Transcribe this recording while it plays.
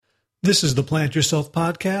This is the Plant Yourself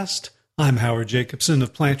Podcast. I'm Howard Jacobson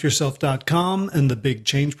of PlantYourself.com and the Big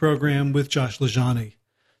Change Program with Josh LaJaunie.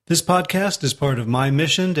 This podcast is part of my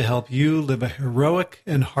mission to help you live a heroic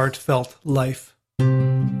and heartfelt life.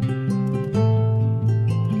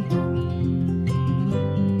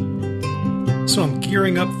 So I'm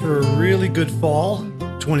gearing up for a really good fall,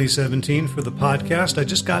 2017, for the podcast. I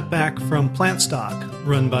just got back from Plant Stock,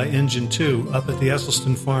 run by Engine 2, up at the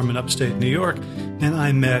Esselstyn Farm in upstate New York, and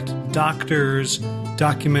I met doctors,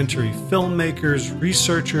 documentary filmmakers,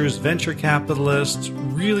 researchers, venture capitalists,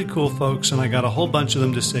 really cool folks, and I got a whole bunch of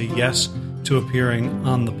them to say yes to appearing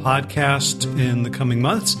on the podcast in the coming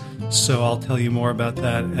months, so I'll tell you more about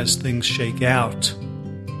that as things shake out.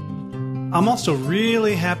 I'm also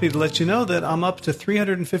really happy to let you know that I'm up to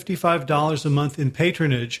 $355 a month in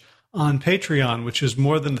patronage on Patreon, which is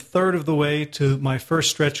more than a third of the way to my first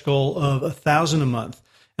stretch goal of $1,000 a month.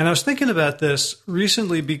 And I was thinking about this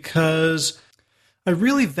recently because I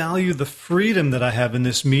really value the freedom that I have in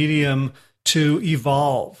this medium to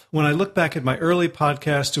evolve. When I look back at my early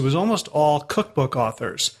podcast, it was almost all cookbook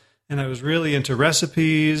authors. And I was really into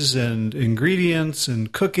recipes and ingredients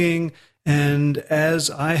and cooking. And as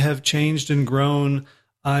I have changed and grown,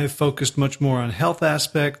 I've focused much more on health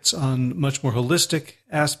aspects, on much more holistic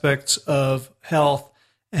aspects of health.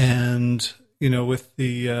 And, you know, with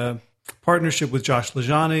the partnership with Josh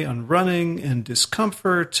LaJaunie on running and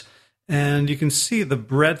discomfort, and you can see the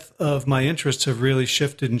breadth of my interests have really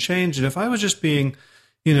shifted and changed. And if I was just being,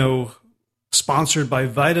 you know, sponsored by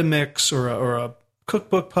Vitamix or a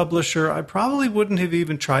cookbook publisher, I probably wouldn't have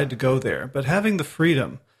even tried to go there. But having the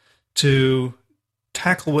freedom to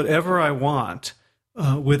tackle whatever I want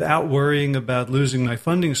without worrying about losing my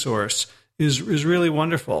funding source is really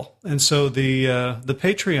wonderful. And so the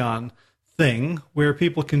Patreon thing, where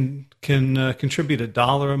people can contribute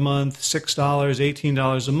 $1 a month, $6,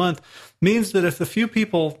 $18 a month, means that if a few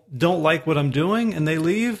people don't like what I'm doing and they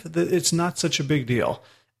leave, that it's not such a big deal.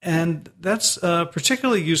 And that's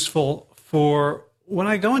particularly useful for when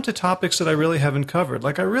I go into topics that I really haven't covered.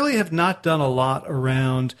 Like, I really have not done a lot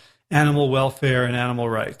around animal welfare and animal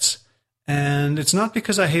rights. And it's not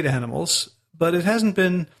because I hate animals, but it hasn't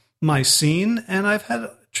been my scene. And I've had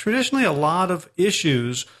traditionally a lot of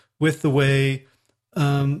issues with the way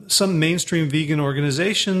some mainstream vegan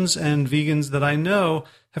organizations and vegans that I know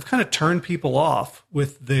have kind of turned people off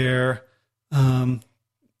with their,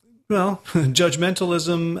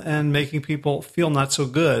 judgmentalism and making people feel not so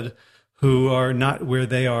good who are not where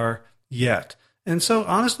they are yet. And so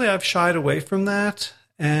honestly, I've shied away from that.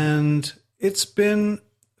 And it's been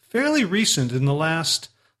fairly recent in the last,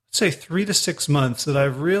 let's say, 3 to 6 months that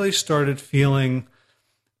I've really started feeling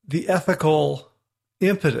the ethical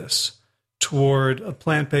impetus toward a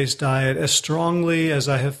plant-based diet as strongly as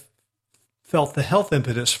I have felt the health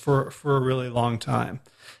impetus for a really long time.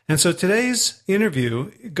 And so today's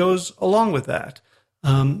interview goes along with that.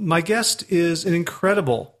 My guest is an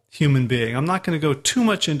incredible human being. I'm not going to go too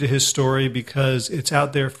much into his story because it's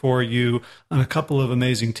out there for you on a couple of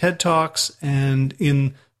amazing TED Talks and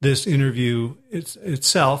in this interview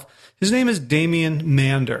itself. His name is Damian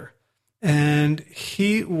Mander, and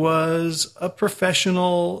he was a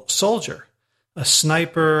professional soldier, a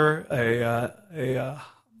sniper, a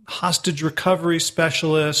hostage recovery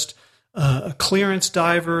specialist, a clearance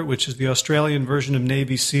diver, which is the Australian version of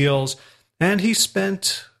Navy SEALs, and he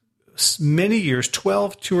spent many years,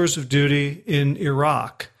 12 tours of duty in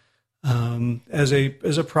Iraq as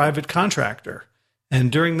a private contractor. And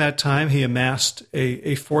during that time, he amassed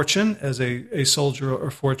a fortune, as a soldier or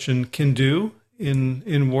fortune can do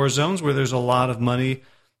in war zones where there's a lot of money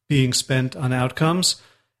being spent on outcomes.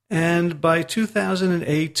 And by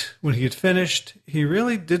 2008, when he had finished, he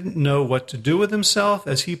really didn't know what to do with himself.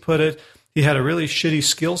 As he put it, he had a really shitty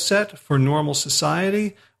skill set for normal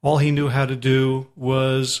society. All he knew how to do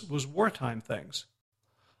was wartime things.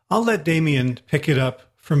 I'll let Damian pick it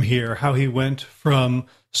up from here, how he went from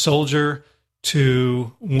soldier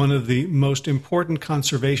to one of the most important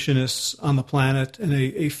conservationists on the planet and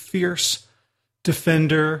a fierce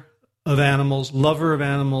defender of animals, lover of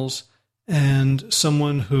animals, and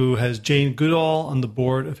someone who has Jane Goodall on the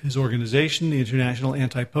board of his organization, the International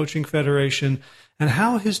Anti-Poaching Federation, and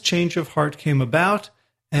how his change of heart came about,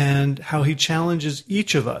 and how he challenges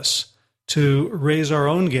each of us to raise our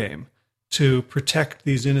own game, to protect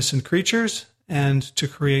these innocent creatures, and to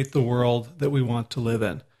create the world that we want to live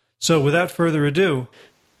in. So without further ado,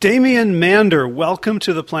 Damian Mander, welcome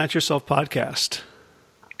to the Plant Yourself Podcast.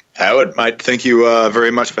 Howard, mate, thank you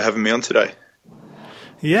very much for having me on today.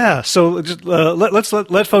 Yeah, so just, let's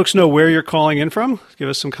let folks know where you're calling in from. Give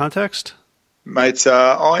us some context. Mate,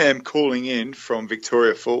 I am calling in from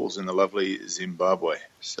Victoria Falls in the lovely Zimbabwe.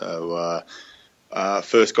 So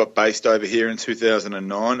first got based over here in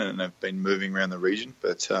 2009 and have been moving around the region.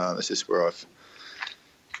 But this is where I've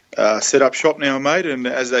set up shop now, mate. And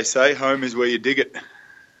as they say, home is where you dig it.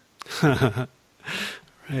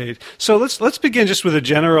 Right. So let's begin just with a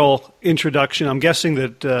general introduction. I'm guessing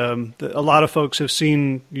that a lot of folks have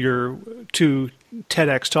seen your two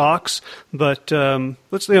TEDx talks, but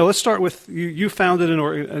let's start with you. You founded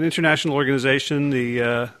an international organization,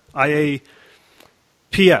 the IAPF,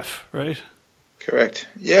 right? Correct.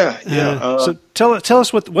 Yeah. So tell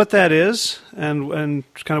us what that is and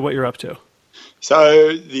kind of what you're up to.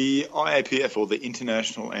 So the IAPF, or the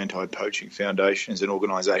International Anti-Poaching Foundation, is an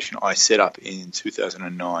organisation I set up in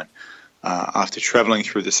 2009 after travelling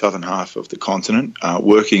through the southern half of the continent,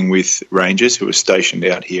 working with rangers who were stationed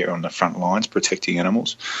out here on the front lines protecting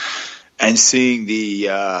animals, and seeing the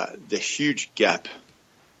huge gap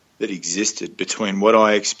that existed between what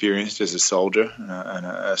I experienced as a soldier and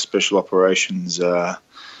a special operations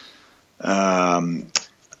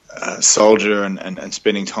soldier and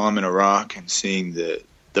spending time in Iraq and seeing the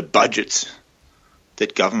budgets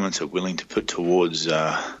that governments are willing to put towards these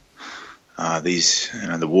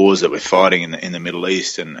the wars that we're fighting in the Middle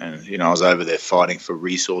East, and I was over there fighting for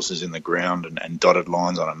resources in the ground and dotted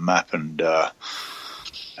lines on a map, and I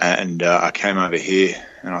came over here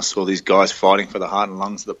and I saw these guys fighting for the heart and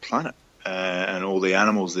lungs of the planet and all the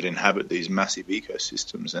animals that inhabit these massive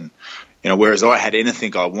ecosystems, and whereas I had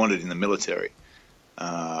anything I wanted in the military.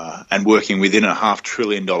 And working within a $500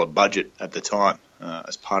 billion budget at the time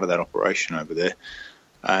as part of that operation over there,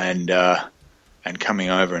 and coming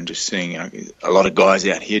over and just seeing a lot of guys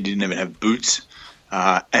out here didn't even have boots,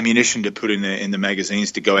 ammunition to put in the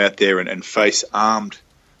magazines to go out there and face armed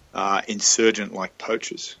insurgent-like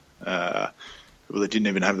poachers. People that didn't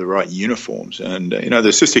even have the right uniforms, and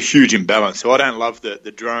there's just a huge imbalance. So I don't love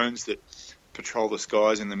the drones that patrol the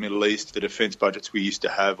skies in the Middle East, the defence budgets we used to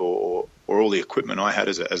have, or all the equipment I had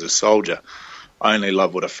as a soldier. I only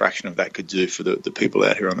love what a fraction of that could do for the people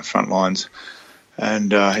out here on the front lines.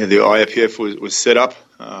 And the IAPF was set up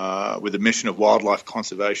with a mission of wildlife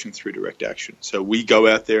conservation through direct action. So we go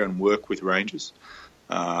out there and work with rangers.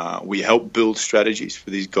 We help build strategies for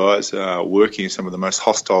these guys working in some of the most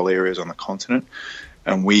hostile areas on the continent,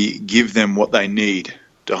 and we give them what they need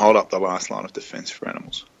to hold up the last line of defence for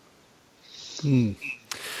animals.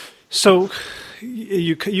 So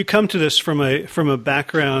you come to this from a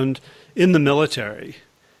background in the military,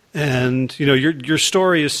 and your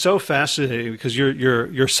story is so fascinating because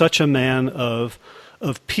you're such a man of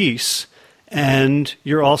peace, and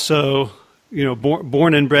you're also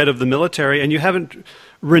born and bred of the military, and you haven't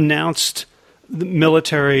renounced the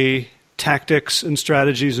military tactics and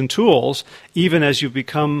strategies and tools, even as you've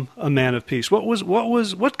become a man of peace.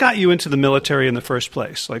 What got you into the military in the first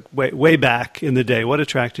place? Like way back in the day, what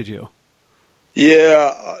attracted you?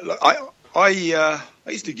 Yeah, I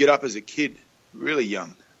used to get up as a kid, really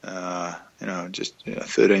young, just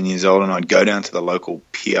 13 years old, and I'd go down to the local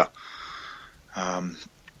pier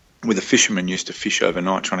where the fishermen used to fish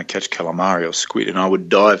overnight trying to catch calamari or squid, and I would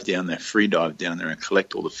dive down there, free dive down there, and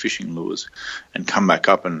collect all the fishing lures and come back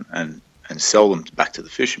up and sell them back to the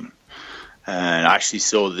fishermen. And I actually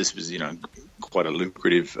saw that this was, quite a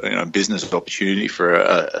lucrative, business opportunity for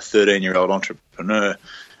a 13-year-old entrepreneur.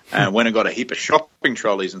 And went and got a heap of shopping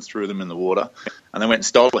trolleys and threw them in the water. And then went and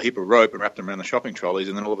stole a heap of rope and wrapped them around the shopping trolleys.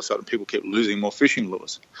 And then all of a sudden people kept losing more fishing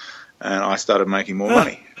lures. And I started making more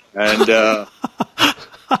money. And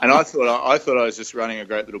and I thought I was just running a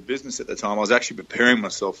great little business at the time. I was actually preparing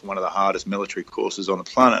myself for one of the hardest military courses on the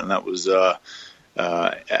planet, and that was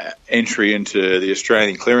entry into the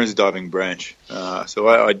Australian clearance diving branch. So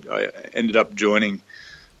I ended up joining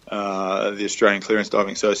the Australian Clearance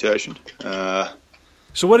Diving Association.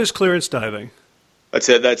 So what is clearance diving? That's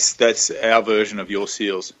our version of your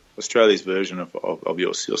SEALs, Australia's version of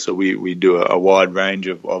your SEALs. So we do a wide range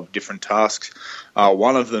of different tasks.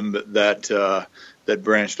 One of them that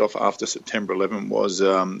branched off after September 11 was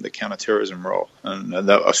the counter-terrorism role. And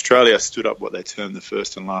Australia stood up what they termed the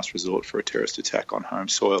first and last resort for a terrorist attack on home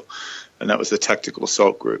soil, and that was the Tactical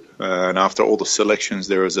Assault Group. And after all the selections,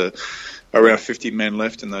 there was around 50 men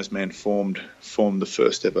left, and those men formed the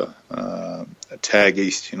first ever TAG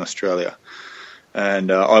East in Australia. And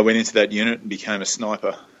I went into that unit and became a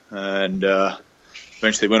sniper, and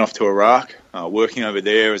eventually went off to Iraq, working over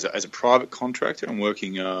there as a private contractor and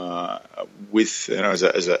working with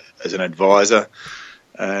as an advisor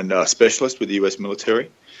and specialist with the US military,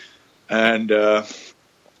 and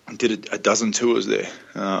did a dozen tours there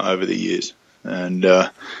over the years, and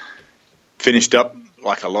finished up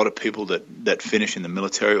like a lot of people that finish in the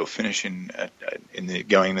military or finish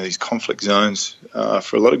going into these conflict zones,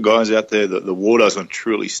 for a lot of guys out there, the war doesn't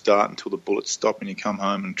truly start until the bullets stop and you come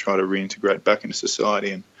home and try to reintegrate back into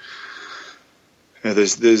society. And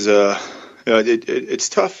it's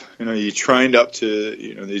tough. You're trained up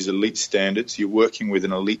to these elite standards. You're working with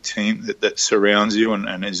an elite team that surrounds you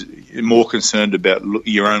and is more concerned about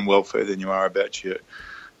your own welfare than you are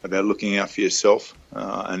about looking out for yourself.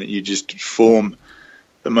 And you just form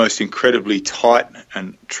the most incredibly tight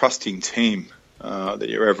and trusting team that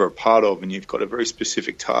you're ever a part of, and you've got a very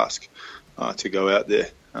specific task to go out there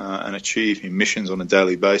and achieve your missions on a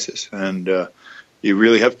daily basis, and you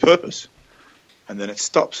really have purpose. And then it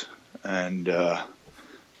stops, and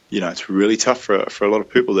it's really tough for a lot of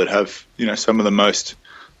people that have some of the most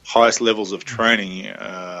highest levels of training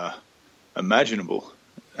imaginable,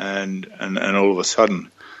 and all of a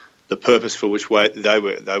sudden the purpose for which way they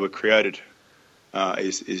were created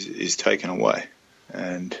is taken away.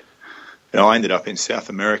 And I ended up in South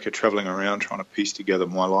America, traveling around trying to piece together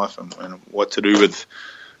my life and what to do with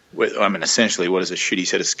essentially what is a shitty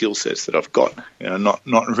set of skill sets that I've got,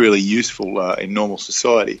 not really useful in normal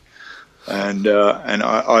society. And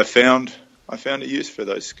I found a use for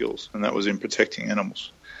those skills, and that was in protecting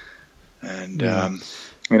animals. And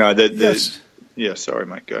yes. Yeah, sorry,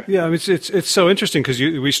 mate, go. Yeah, it's so interesting because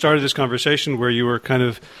we started this conversation where you were kind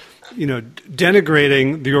of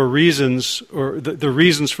denigrating your reasons or the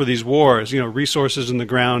reasons for these wars, resources in the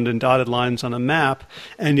ground and dotted lines on a map,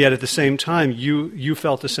 and yet at the same time you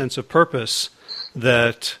felt a sense of purpose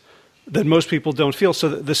that most people don't feel. So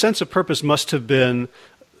the sense of purpose must have been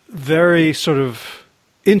very sort of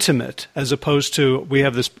intimate, as opposed to we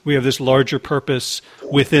have this larger purpose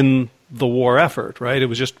within the war effort, right? It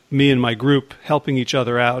was just me and my group helping each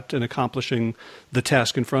other out and accomplishing the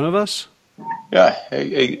task in front of us. Yeah,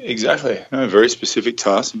 exactly. A very specific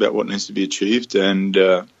task about what needs to be achieved, and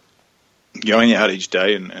going out each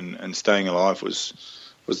day and staying alive was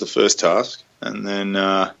the first task, and then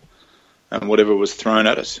and whatever was thrown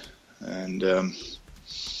at us. And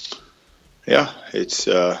it's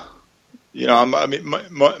my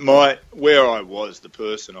where I was, the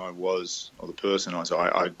person I was, or the person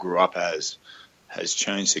I grew up as, has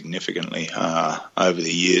changed significantly over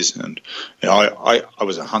the years. And I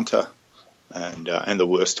was a hunter. And the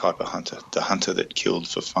worst type of hunter, the hunter that killed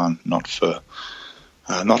for fun, not for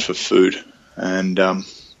food. And I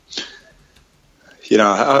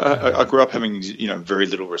grew up having very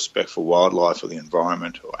little respect for wildlife or the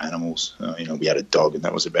environment or animals. We had a dog, and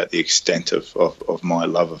that was about the extent of my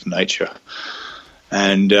love of nature.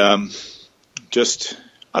 And I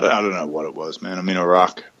don't know what it was, man. I'm in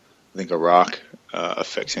Iraq. I think Iraq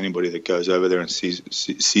affects anybody that goes over there and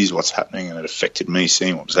sees what's happening, and it affected me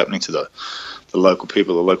seeing what was happening to the local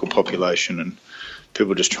people, the local population, and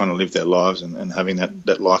people just trying to live their lives and having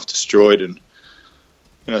that life destroyed. And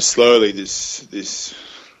slowly this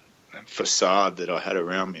facade that I had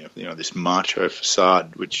around me, this macho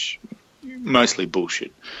facade, which mostly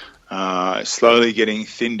bullshit, slowly getting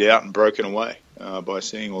thinned out and broken away by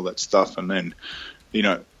seeing all that stuff, and then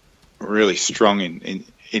really strong in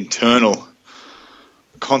internal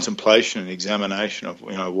contemplation and examination of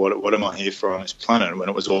what am I here for on this planet, and when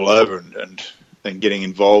it was all over, and then getting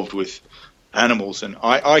involved with animals. And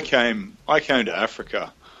I came to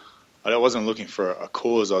Africa. I wasn't looking for a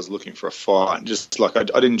cause, I was looking for a fight. Just like I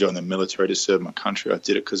didn't join the military to serve my country, I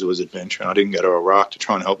did it because it was adventure, and I didn't go to Iraq to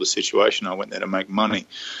try and help the situation. I went there to make money.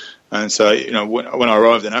 And so when I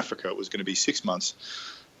arrived in Africa, it was going to be 6 months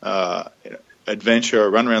adventure,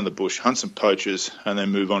 run around the bush, hunt some poachers, and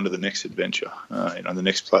then move on to the next adventure, the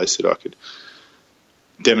next place that I could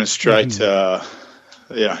demonstrate,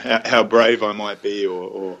 how brave I might be,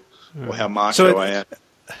 or how macho I am.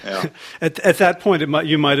 Yeah. At that point,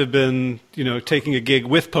 you might have been, taking a gig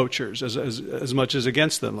with poachers as much as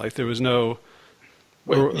against them. Like there was no,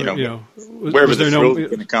 wherever the thrill is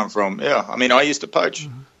going to come from. Yeah, I mean, I used to poach.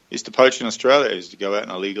 Mm-hmm. Used to poach in Australia. I used to go out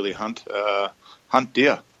and illegally hunt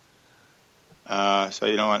deer. So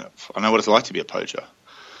I know what it's like to be a poacher.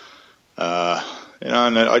 And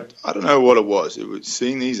I don't know what it was. It was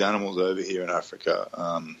seeing these animals over here in Africa.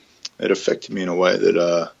 It affected me in a way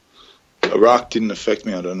that Iraq didn't affect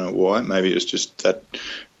me. I don't know why. Maybe it was just that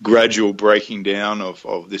gradual breaking down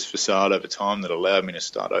of this facade over time that allowed me to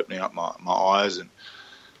start opening up my eyes and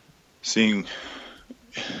seeing,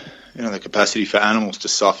 the capacity for animals to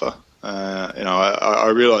suffer. I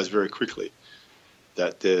realized very quickly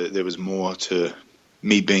that there was more to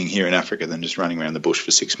me being here in Africa than just running around the bush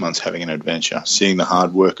for 6 months having an adventure. Seeing the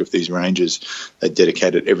hard work of these rangers, they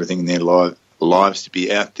dedicated everything in their lives to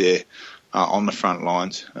be out there on the front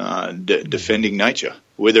lines, defending nature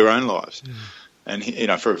with their own lives. And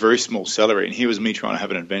for a very small salary, and here was me trying to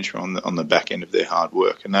have an adventure on the back end of their hard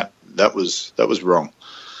work, and that was wrong.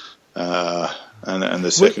 And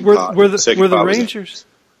the second part were the Rangers?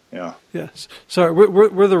 Yeah. Yes. Sorry.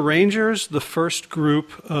 Were the Rangers the first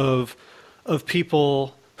group of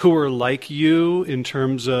people who were like you in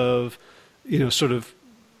terms of, sort of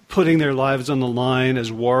putting their lives on the line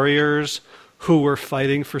as warriors who were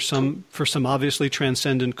fighting for some obviously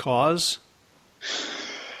transcendent cause?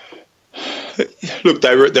 Look,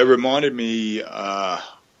 they reminded me of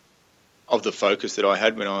the focus that I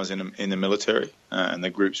had when I was in the military, and the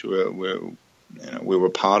groups we were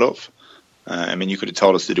part of. You could have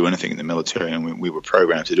told us to do anything in the military, and we were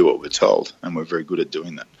programmed to do what we're told, and we're very good at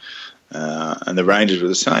doing that. And the Rangers were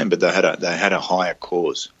the same, but they had a higher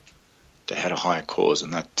cause. They had a higher cause,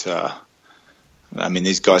 and that.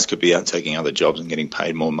 These guys could be out taking other jobs and getting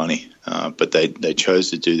paid more money, but they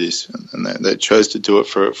chose to do this, and they chose to do it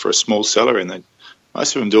for a small salary, and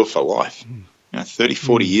most of them do it for life. 30,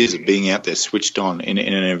 40 years of being out there switched on in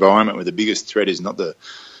an environment where the biggest threat is not the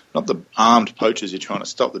armed poachers you're trying to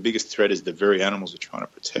stop. The biggest threat is the very animals you're trying to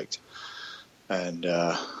protect. And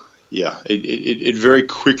it very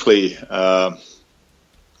quickly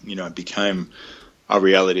became a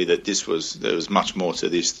reality that there was much more to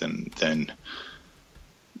this than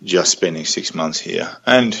just spending 6 months here.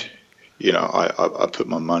 And I put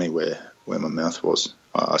my money where my mouth was.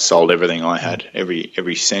 I sold everything I had,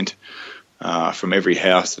 every cent from every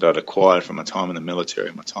house that I'd acquired from my time in the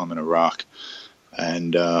military, my time in Iraq,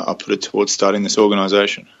 and I put it towards starting this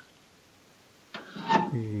organisation.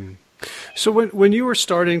 So when you were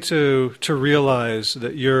starting to realize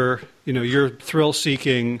that your thrill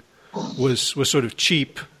seeking was sort of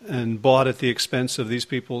cheap and bought at the expense of these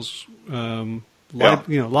people's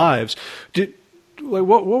lives,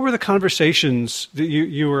 what were the conversations that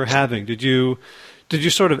you were having? Did you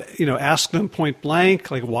sort of ask them point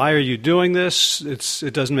blank, like, why are you doing this?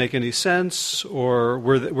 It doesn't make any sense, or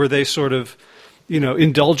were they sort of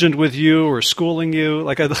indulgent with you or schooling you?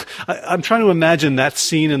 Like I'm trying to imagine that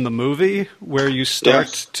scene in the movie where you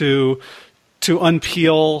start to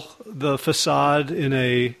unpeel the facade in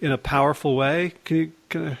a powerful way. Can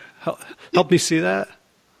you help me see that?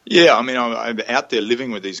 Yeah, I'm out there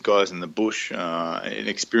living with these guys in the bush and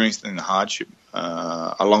experiencing the hardship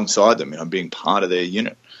alongside them, being part of their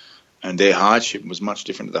unit. And their hardship was much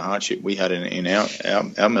different to the hardship we had in our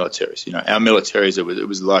militaries. Our militaries, it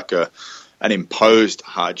was like an imposed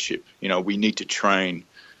hardship. We need to train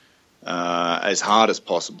as hard as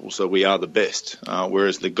possible so we are the best.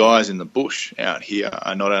 Whereas the guys in the bush out here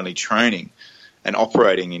are not only training and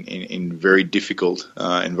operating in very difficult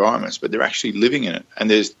environments, but they're actually living in it. And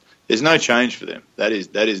there's no change for them. That is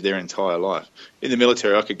their entire life. In the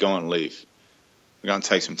military, I could go and leave, go and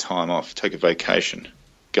take some time off, take a vacation,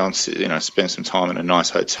 go and spend some time in a nice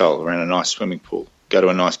hotel, around a nice swimming pool, go to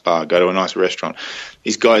a nice bar, go to a nice restaurant.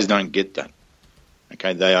 These guys don't get that.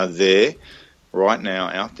 Okay, they are there right now,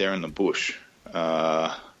 out there in the bush.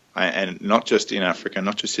 And not just in Africa,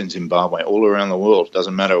 not just in Zimbabwe, all around the world. It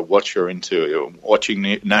doesn't matter what you're into. You're watching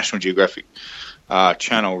National Geographic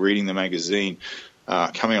channel, reading the magazine,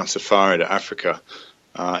 coming on safari to Africa.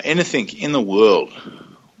 Anything in the world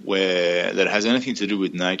that has anything to do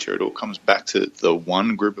with nature, it all comes back to the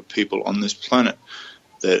one group of people on this planet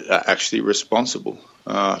that are actually responsible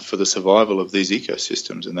for the survival of these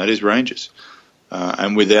ecosystems, and that is rangers.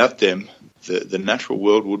 And without them, the natural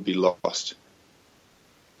world would be lost.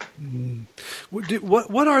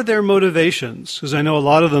 What are their motivations? Because I know a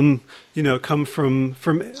lot of them, come from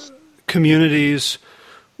communities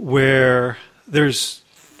where there's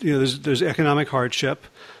economic hardship,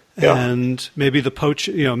 and maybe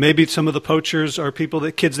maybe some of the poachers are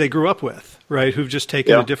kids they grew up with, right? Who've just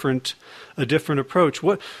taken a different approach.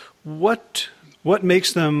 What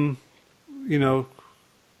makes them,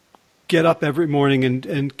 get up every morning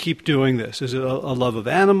and keep doing this? Is it a love of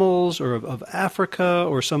animals or of Africa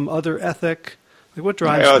or some other ethic? Like, what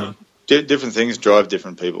drives them? Different things drive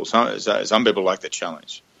different people. Some people like the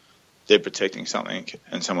challenge. They're protecting something,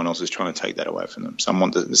 and someone else is trying to take that away from them. Some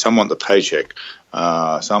want the paycheck.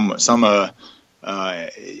 Some are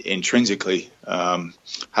intrinsically have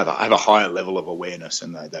a higher level of awareness,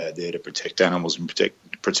 and they are there to protect animals and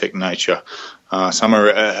protect nature. Some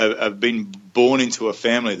have been born into a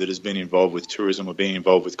family that has been involved with tourism or been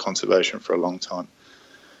involved with conservation for a long time.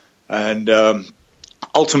 And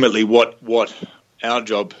ultimately, what our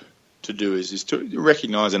job to do is to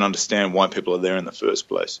recognise and understand why people are there in the first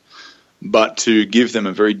place, but to give them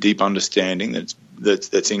a very deep understanding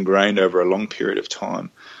that's ingrained over a long period of time,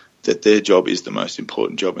 that their job is the most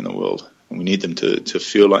important job in the world, And we need them to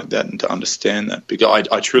feel like that and to understand that, because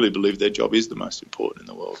I truly believe their job is the most important in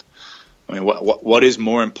the world. I mean, what is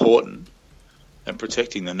more important than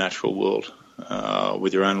protecting the natural world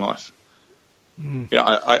with your own life? Yeah,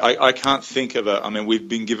 I can't think of I mean, we've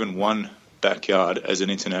been given one backyard as an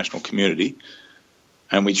international community,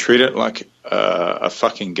 and we treat it like a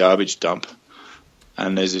fucking garbage dump.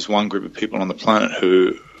 And there's this one group of people on the planet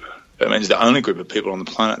it's the only group of people on the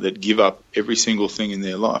planet that give up every single thing in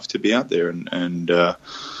their life to be out there and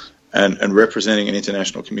representing an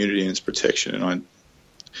international community and its protection. And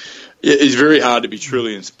it's very hard to be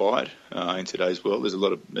truly inspired in today's world. There's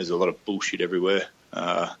a lot of bullshit everywhere.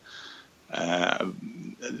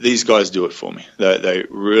 These guys do it for me. They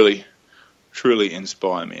really, truly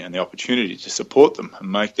inspire me, and the opportunity to support them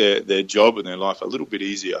and make their job and their life a little bit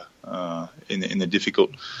easier in the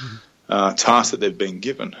difficult task that they've been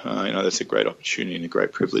given. That's a great opportunity and a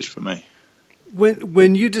great privilege for me.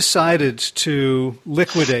 When you decided to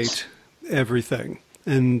liquidate everything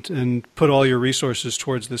and put all your resources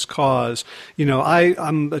towards this cause,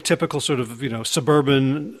 I'm a typical sort of,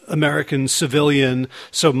 suburban American civilian.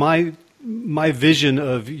 So my vision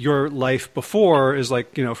of your life before is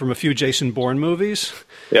like, from a few Jason Bourne movies.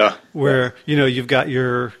 Yeah. Where, you've got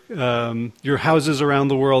your houses around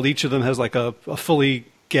the world. Each of them has like a fully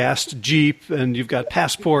gassed Jeep, and you've got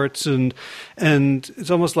passports, and it's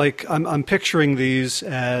almost like I'm picturing these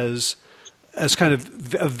as kind of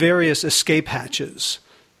various escape hatches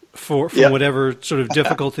from whatever sort of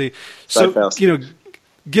difficulty. So,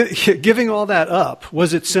 giving all that up,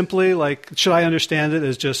 was it simply like, should I understand it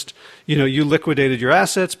as just, you liquidated your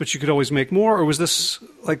assets, but you could always make more, or was this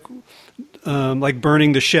like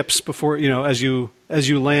burning the ships before, as you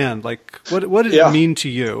land? Like, what did it mean to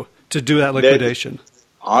you to do that liquidation?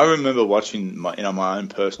 I remember watching my own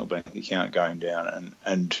personal bank account going down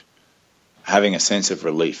and having a sense of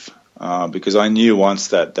relief, because I knew once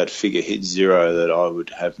that figure hit zero that I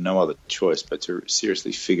would have no other choice but to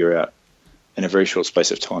seriously figure out in a very short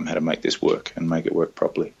space of time how to make this work and make it work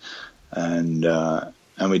properly. And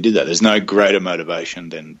we did that. There's no greater motivation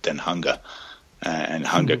than hunger, and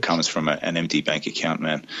hunger comes from an empty bank account,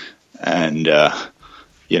 man. And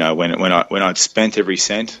when I'd spent every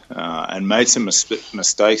cent and made some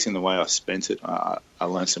mistakes in the way I spent it, I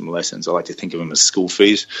learned some lessons. I like to think of them as school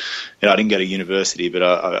fees. I didn't go to university, but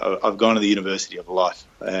I've gone to the University of Life,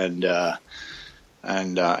 and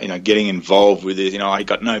getting involved with it. I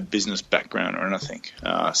got no business background or anything.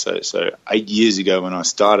 So 8 years ago when I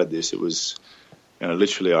started this, it was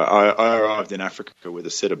literally I arrived in Africa with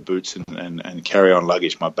a set of boots and carry-on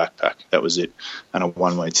luggage, my backpack. That was it, and a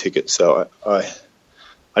one-way ticket. So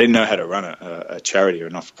I didn't know how to run a charity or a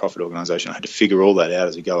not-for-profit organisation. I had to figure all that out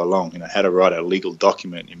as I go along. How to write a legal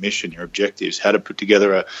document, your mission, your objectives, how to put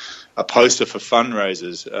together a poster for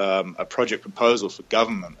fundraisers, a project proposal for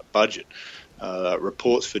government, a budget,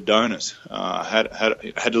 reports for donors. I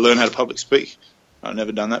had to learn how to public speak. I'd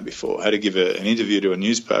never done that before. I had to give an interview to a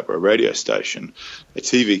newspaper, a radio station, a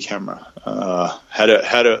TV camera. How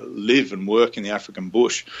to live and work in the African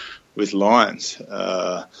bush with lions,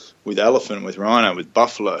 with elephant, with rhino, with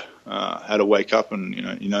buffalo. How to wake up and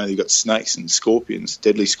you've got snakes and scorpions,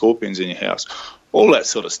 deadly scorpions in your house. All that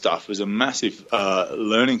sort of stuff was a massive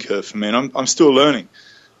learning curve for me, and I'm still learning.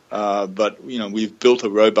 But we've built a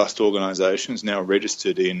robust organisation. It's now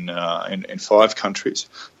registered in 5 countries.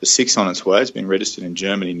 There's 6 on its way. It's been registered in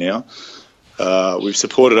Germany now. We've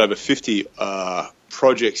supported over 50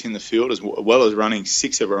 projects in the field, as well as running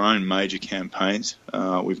 6 of our own major campaigns.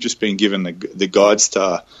 We've just been given the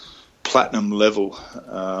GuideStar Platinum level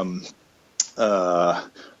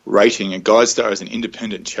rating. And GuideStar is an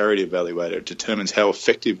independent charity evaluator. It determines how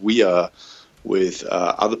effective we are with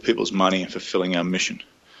other people's money and fulfilling our mission.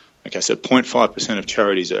 Okay, so 0.5% of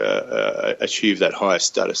charities achieve that highest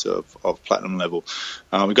status of platinum level.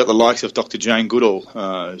 We've got the likes of Dr. Jane Goodall,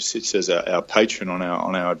 who sits as our patron on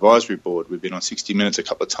our advisory board. We've been on 60 Minutes a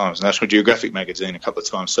couple of times, National Geographic magazine a couple of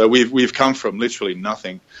times. So we've come from literally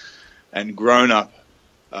nothing and grown up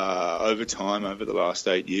over time, over the last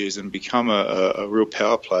 8 years, and become a real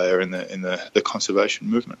power player in the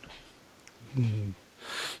conservation movement. Mm-hmm.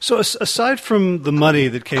 So aside from the money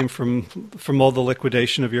that came from all the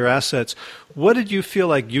liquidation of your assets, what did you feel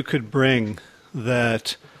like you could bring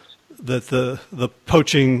that the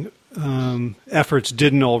poaching efforts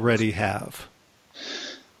didn't already have?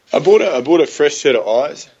 I brought a fresh set of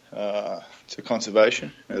eyes to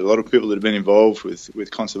conservation. There's a lot of people that have been involved with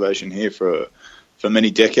conservation here for many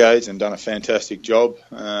decades and done a fantastic job.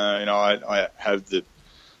 I have the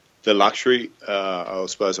luxury, I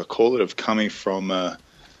suppose I call it, of coming from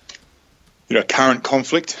current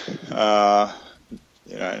conflict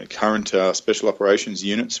current special operations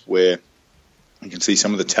units where you can see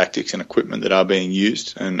some of the tactics and equipment that are being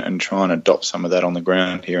used, and try and adopt some of that on the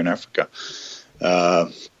ground here in Africa.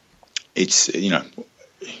 It's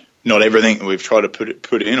not everything that we've tried to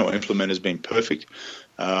put in or implement has been perfect,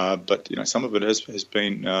 but some of it has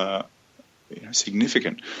been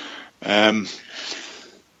significant.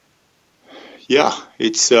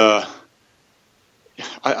 It's.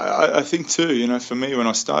 I think too. For me, when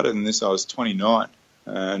I started in this, I was 29,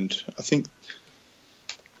 and I think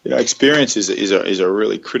experience is a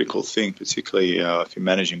really critical thing, particularly if you're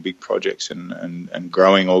managing big projects and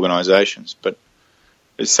growing organisations. But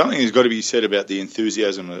there's something that's got to be said about the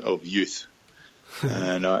enthusiasm of youth,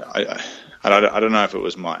 and I don't know if it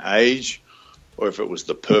was my age or if it was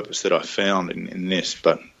the purpose that I found in this,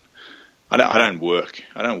 but I don't work.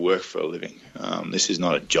 I don't work for a living. This is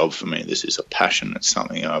not a job for me. This is a passion. It's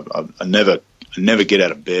something I never get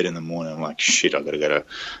out of bed in the morning. I'm like, shit, I've got to go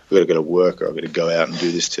to work, or I've got to go out and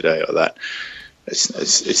do this today or that.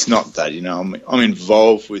 It's not that. I'm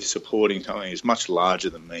involved with supporting something that's much larger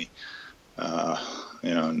than me. And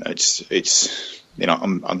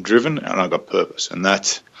I'm driven and I've got purpose, and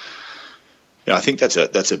that's. I think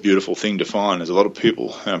that's a beautiful thing to find. There's a lot of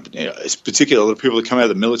people, it's particularly a lot of people that come out of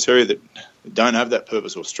the military that don't have that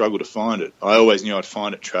purpose or struggle to find it. I always knew I'd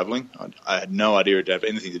find it traveling. I had no idea it'd have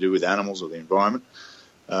anything to do with animals or the environment.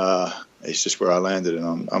 It's just where I landed,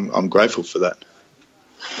 and I'm grateful for that.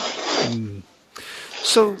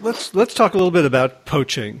 So let's talk a little bit about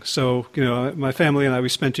poaching. So, my family and I, we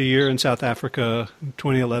spent a year in South Africa in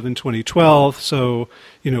 2011, 2012. So,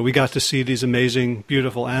 we got to see these amazing,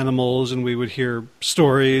 beautiful animals, and we would hear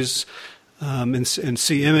stories and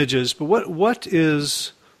see images. But what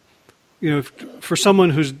is, for someone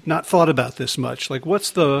who's not thought about this much, like what's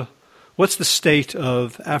the state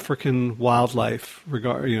of African wildlife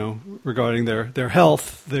regarding their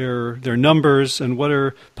health, their numbers, and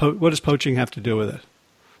what does poaching have to do with it?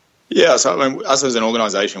 Yeah, so us as an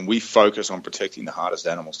organisation, we focus on protecting the hardest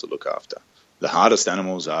animals to look after. The hardest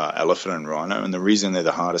animals are elephant and rhino, and the reason they're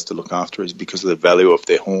the hardest to look after is because of the value of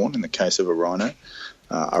their horn. In the case of a rhino,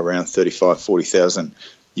 around $35,000,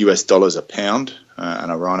 $40,000 a pound, and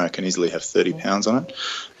a rhino can easily have 30 pounds on it.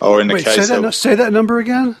 Or in the say that number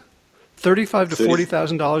again. $35,000 to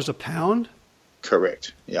 $40,000 a pound.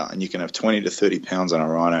 Correct. Yeah, and you can have 20 to 30 pounds on a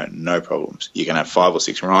rhino, no problems. You can have 5 or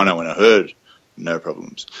 6 rhino in a herd. No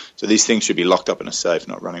problems. So these things should be locked up in a safe,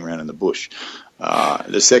 not running around in the bush.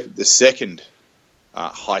 The second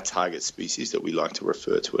high target species that we like to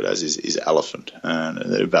refer to it as is elephant, and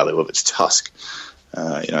the value of its tusk.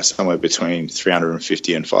 Somewhere between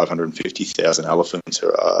 350 and 550,000 elephants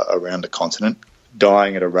are around the continent,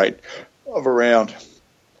 dying at a rate of around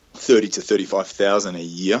 30 to 35,000 a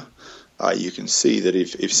year. You can see that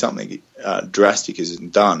if something drastic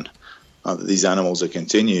isn't done, these animals are going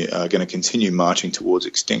to continue marching towards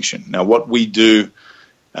extinction. Now, what we do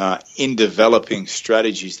in developing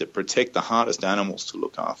strategies that protect the hardest animals to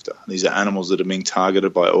look after, these are animals that are being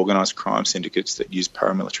targeted by organised crime syndicates that use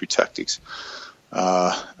paramilitary tactics,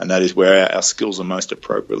 and that is where our skills are most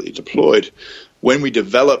appropriately deployed. When we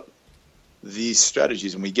develop these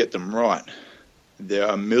strategies and we get them right, there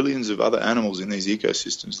are millions of other animals in these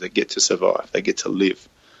ecosystems that get to survive, they get to live,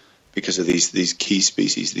 because of these key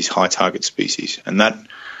species, these high target species, and that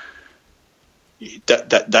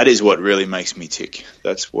is what really makes me tick.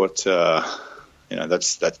 That's what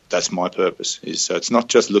that's my purpose. So it's not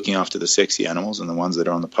just looking after the sexy animals and the ones that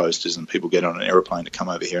are on the posters and people get on an aeroplane to come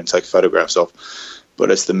over here and take photographs of, but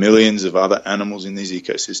it's the millions of other animals in these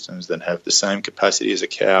ecosystems that have the same capacity as a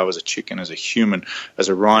cow, as a chicken, as a human, as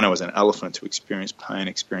a rhino, as an elephant to experience pain,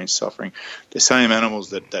 experience suffering. The same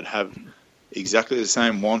animals that have exactly the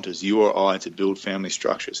same want as you or I to build family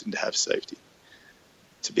structures and to have safety,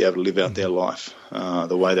 to be able to live out their life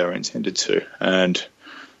the way they were intended to. And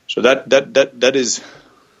so that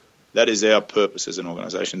is our purpose as an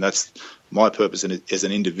organisation. That's my purpose as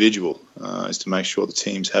an individual, is to make sure the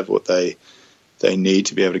teams have what they need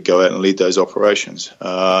to be able to go out and lead those operations.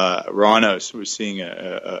 Rhinos, we're seeing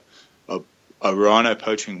a rhino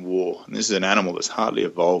poaching war, and this is an animal that's hardly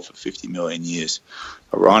evolved for 50 million years.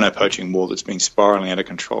 A rhino poaching war that's been spiralling out of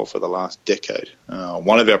control for the last decade.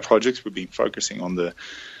 One of our projects, we've been focusing on the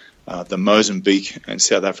Mozambique and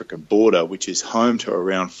South Africa border, which is home to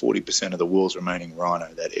around 40% of the world's remaining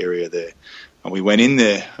rhino, that area there. And we went in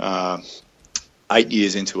there 8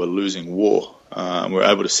 years into a losing war. We were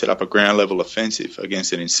able to set up a ground-level offensive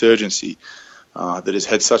against an insurgency that has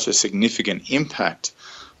had such a significant impact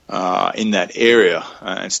in that area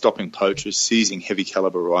and stopping poachers, seizing heavy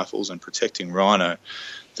caliber rifles and protecting rhino,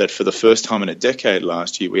 that for the first time in a decade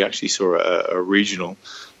last year, we actually saw a regional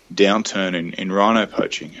downturn in rhino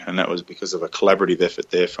poaching, and that was because of a collaborative effort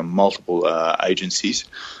there from multiple agencies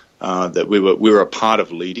that we were a part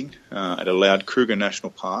of leading. It allowed Kruger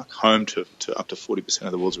National Park, home to up to 40%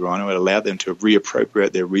 of the world's rhino, it allowed them to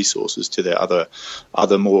reappropriate their resources to their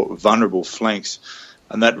other more vulnerable flanks.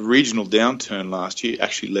 And that regional downturn last year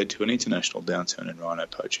actually led to an international downturn in rhino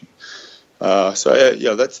poaching.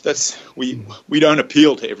 We don't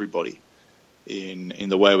appeal to everybody in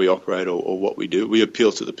the way we operate or what we do. We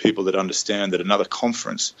appeal to the people that understand that another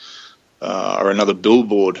conference or another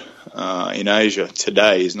billboard in Asia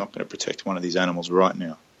today is not going to protect one of these animals right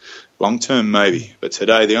now. Long term, maybe, but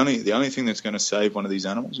today the only thing that's going to save one of these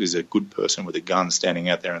animals is a good person with a gun standing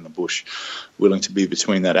out there in the bush, willing to be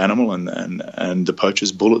between that animal and the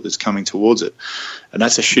poacher's bullet that's coming towards it. And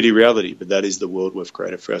that's a shitty reality, but that is the world we've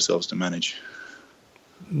created for ourselves to manage.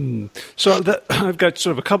 So I've got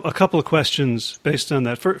sort of a couple of questions based on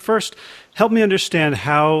that. First, help me understand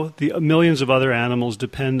how the millions of other animals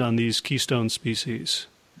depend on these keystone species.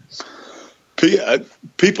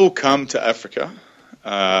 People come to Africa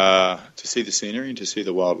to see the scenery and to see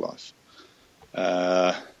the wildlife.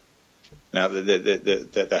 Now, they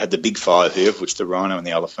had the big five here, of which the rhino and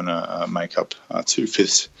the elephant make up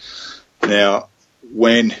 2/5. Now,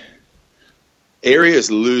 when areas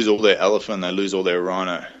lose all their elephant, they lose all their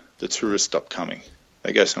rhino, the tourists stop coming.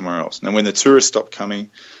 They go somewhere else. Now, when the tourists stop coming,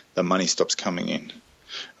 the money stops coming in.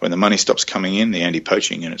 When the money stops coming in, the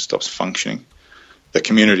anti-poaching unit stops functioning. The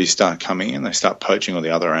communities start coming in, they start poaching all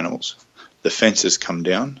the other animals. The fences come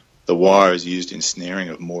down. The wire is used in snaring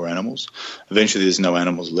of more animals. Eventually, there's no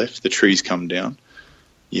animals left. The trees come down.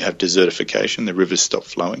 You have desertification. The rivers stop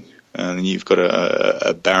flowing. And you've got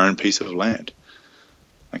a barren piece of land.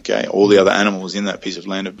 Okay, all the other animals in that piece of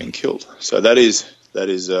land have been killed. So that is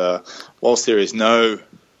whilst there is no,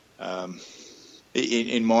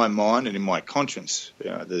 in my mind and in my conscience,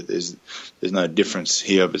 there's no difference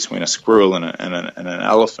here between a squirrel and an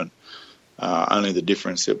elephant. Only the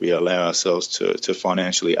difference that we allow ourselves to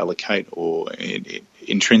financially allocate or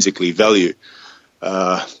intrinsically value.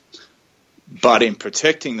 But in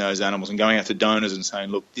protecting those animals and going out to donors and saying,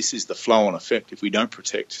 look, this is the flow-on effect. If we don't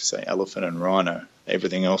protect, say, elephant and rhino,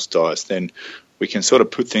 everything else dies, then we can sort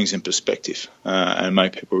of put things in perspective and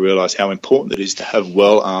make people realise how important it is to have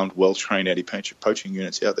well-armed, well-trained anti-poaching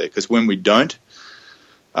units out there. Because when we don't,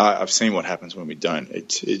 I've seen what happens when we don't.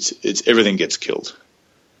 It's everything gets killed.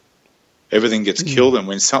 Everything gets killed, and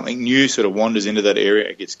when something new sort of wanders into that area,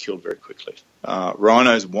 it gets killed very quickly.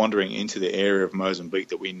 Rhinos wandering into the area of Mozambique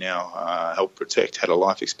that we now help protect had a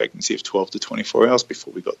life expectancy of 12 to 24 hours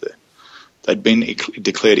before we got there. They'd been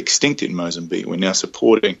declared extinct in Mozambique. We're now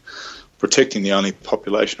protecting the only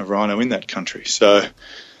population of rhino in that country. So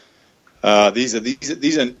these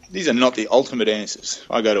are not the ultimate answers.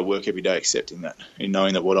 I go to work every day accepting that, in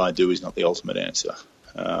knowing that what I do is not the ultimate answer.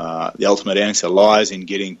 The ultimate answer lies in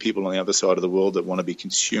getting people on the other side of the world that want to be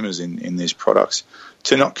consumers in these products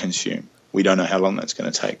to not consume. We don't know how long that's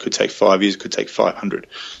going to take. Could take 5 years, could take 500.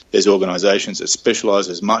 There's organisations that specialise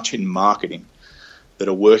as much in marketing that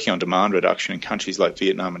are working on demand reduction in countries like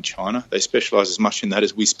Vietnam and China. They specialise as much in that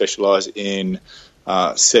as we specialise in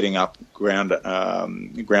setting up ground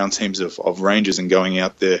teams of rangers and going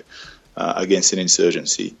out there against an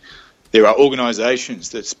insurgency. There are organisations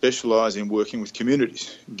that specialise in working with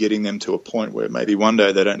communities, getting them to a point where maybe one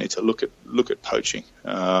day they don't need to look at poaching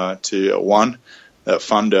to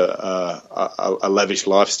fund a lavish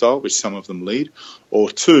lifestyle, which some of them lead, or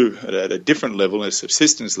two, at a different level, a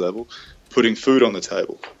subsistence level, putting food on the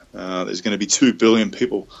table. There's going to be 2 billion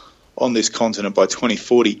people on this continent by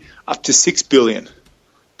 2040, up to 6 billion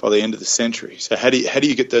by the end of the century. So how do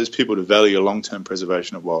you get those people to value a long-term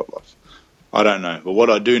preservation of wildlife? I don't know. But what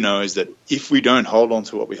I do know is that if we don't hold on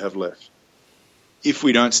to what we have left, if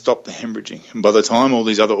we don't stop the hemorrhaging, and by the time all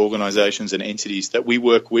these other organisations and entities that we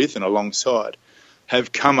work with and alongside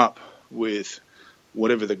have come up with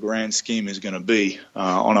whatever the grand scheme is going to be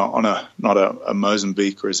on not a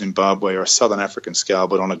Mozambique or a Zimbabwe or a Southern African scale,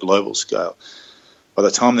 but on a global scale, by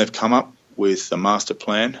the time they've come up with a master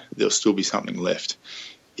plan, there'll still be something left.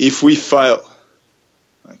 If we fail,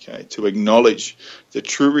 to acknowledge the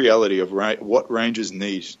true reality of what rangers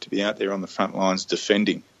need to be out there on the front lines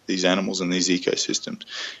defending these animals and these ecosystems.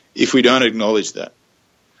 If we don't acknowledge that,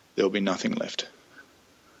 there will be nothing left.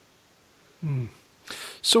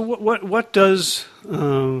 So what does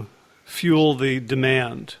fuel the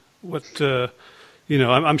demand?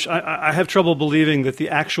 I have trouble believing that the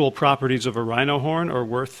actual properties of a rhino horn are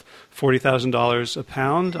worth $40,000 a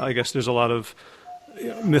pound. I guess there's a lot of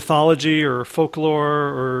mythology or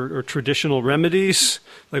folklore or traditional remedies.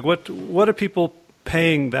 Like what are people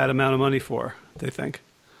paying that amount of money for, they think?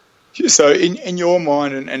 So in your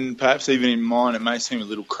mind, and perhaps even in mine, it may seem a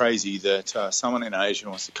little crazy that someone in Asia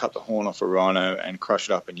wants to cut the horn off a rhino and crush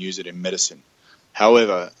it up and use it in medicine.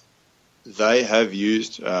 However, they have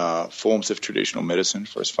used forms of traditional medicine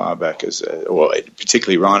for as far back as,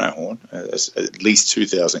 particularly rhino horn, as at least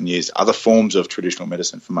 2,000 years. Other forms of traditional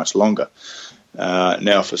medicine for much longer.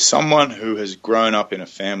 Now, for someone who has grown up in a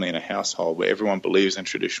family, in a household where everyone believes in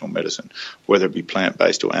traditional medicine, whether it be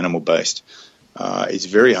plant-based or animal-based, it's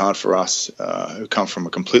very hard for us who come from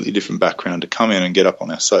a completely different background to come in and get up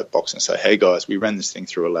on our soapbox and say, hey guys, we ran this thing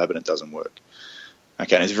through a lab and it doesn't work.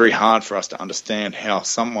 Okay, and it's very hard for us to understand how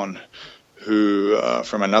someone who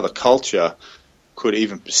from another culture could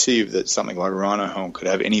even perceive that something like rhino horn could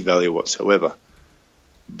have any value whatsoever.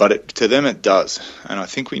 But to them it does, and I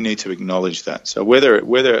think we need to acknowledge that. So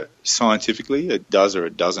whether scientifically it does or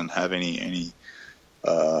it doesn't have any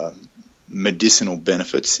medicinal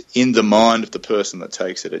benefits, in the mind of the person that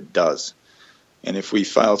takes it, it does. And if we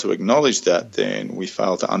fail to acknowledge that, then we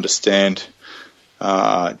fail to understand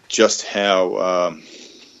just how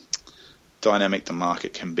dynamic the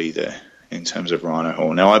market can be there in terms of rhino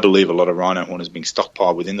horn. Now, I believe a lot of rhino horn is being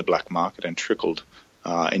stockpiled within the black market and trickled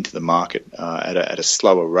into the market at a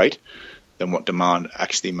slower rate than what demand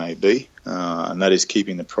actually may be, and that is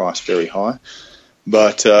keeping the price very high.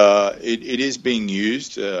 But it is being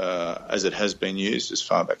used, as it has been used as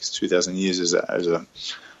far back as 2,000 years, as a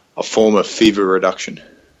form of fever reduction.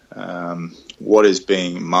 What is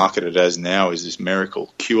being marketed as now is this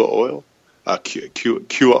miracle cure oil,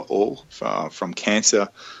 cure all from cancer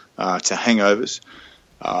to hangovers.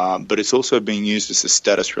 But it's also being used as a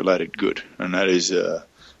status-related good, and that is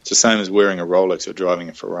it's the same as wearing a Rolex or driving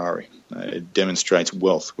a Ferrari. It demonstrates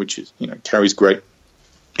wealth, which is carries great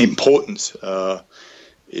importance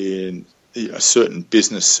in certain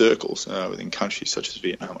business circles within countries such as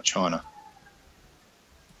Vietnam or China.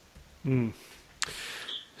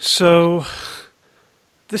 So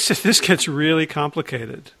this gets really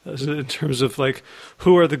complicated, doesn't it, in terms of like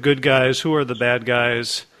who are the good guys, who are the bad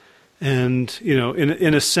guys, and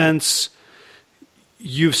in a sense,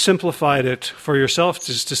 you've simplified it for yourself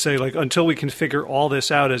just to say like until we can figure all this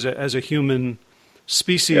out as a human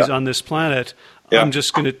species on this planet, I'm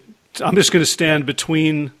just going to stand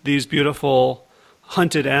between these beautiful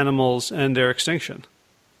hunted animals and their extinction.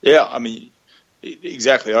 Yeah, I mean,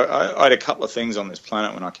 exactly. I had a couple of things on this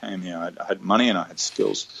planet when I came here. I had money and I had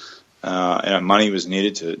skills. Money was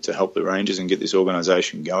needed to help the Rangers and get this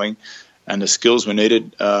organisation going, and the skills were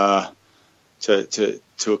needed to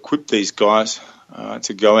equip these guys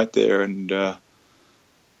to go out there and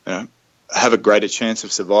have a greater chance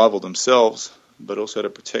of survival themselves, but also to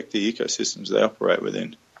protect the ecosystems they operate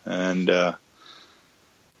within. And I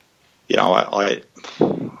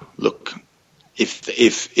look,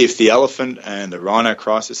 if the elephant and the rhino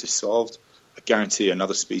crisis is solved, I guarantee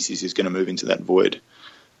another species is going to move into that void.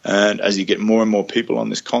 And as you get more and more people on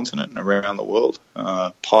this continent and around the world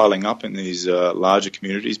piling up in these larger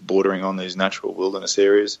communities bordering on these natural wilderness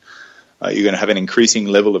areas, you're going to have an increasing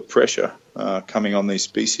level of pressure coming on these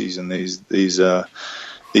species and these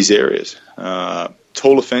areas.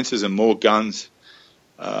 Taller fences and more guns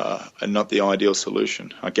are not the ideal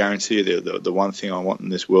solution. I guarantee you the one thing I want in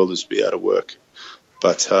this world is to be able to work.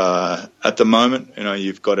 But at the moment,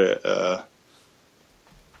 you've got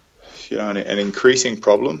an increasing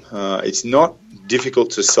problem. It's not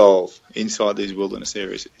difficult to solve inside these wilderness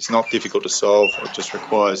areas. It's not difficult to solve. It just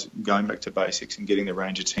requires going back to basics and getting the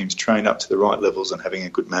ranger teams trained up to the right levels and having a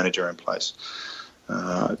good manager in place.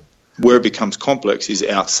 Where it becomes complex is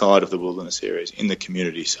outside of the wilderness areas, in the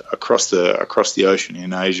communities, across the ocean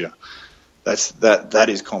in Asia. That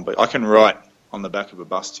is complex. I can write on the back of a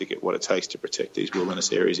bus ticket what it takes to protect these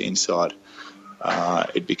wilderness areas inside.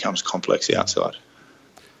 It becomes complex outside.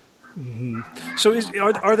 Mm-hmm. So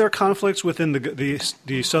are there conflicts within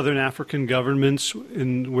the Southern African governments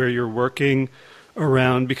in where you're working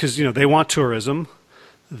around, because they want tourism,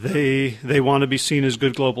 they want to be seen as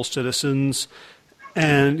good global citizens,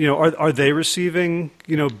 and are they receiving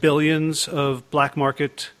billions of black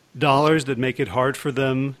market dollars that make it hard for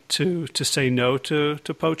them to say no to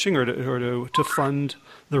poaching or to fund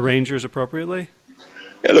the rangers appropriately?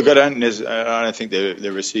 Yeah, look, I don't think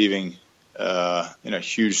they're receiving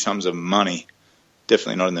huge sums of money,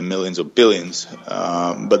 definitely not in the millions or billions,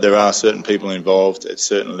 but there are certain people involved at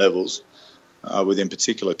certain levels within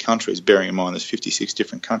particular countries, bearing in mind there's 56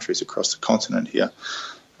 different countries across the continent here,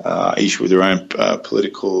 each with their own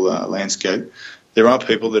political landscape. There are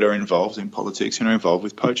people that are involved in politics and are involved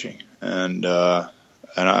with poaching, and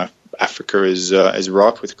Africa is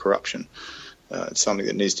ripe with corruption. It's something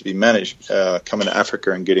that needs to be managed. Coming to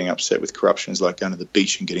Africa and getting upset with corruption is like going to the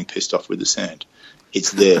beach and getting pissed off with the sand.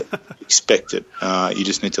 It's there. Expect it. You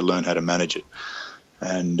just need to learn how to manage it.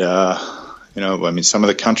 And, some of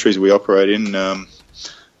the countries we operate in are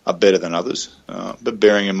better than others. But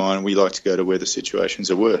bearing in mind, we like to go to where the situations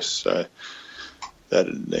are worse. So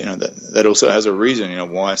that also has a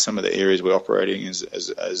reason, why some of the areas we're operating is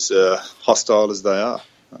as hostile as they are.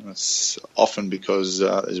 And it's often because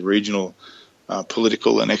there's regional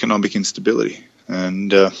political and economic instability, and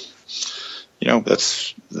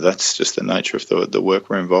that's just the nature of the work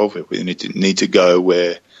we're involved with. We need to go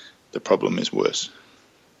where the problem is worse.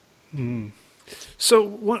 Mm. So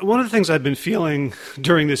one of the things I've been feeling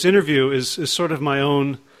during this interview is sort of my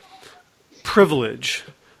own privilege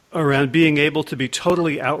around being able to be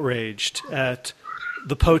totally outraged at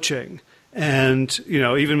the poaching. And,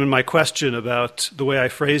 even in my question about the way I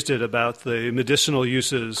phrased it about the medicinal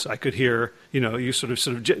uses, I could hear, you sort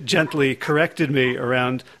of gently corrected me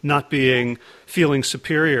around not feeling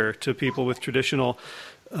superior to people with traditional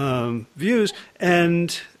views.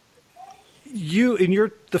 And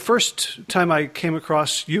the first time I came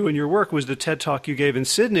across you and your work was the TED Talk you gave in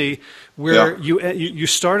Sydney, where you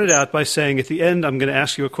started out by saying, at the end, I'm going to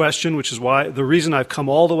ask you a question, which is the reason I've come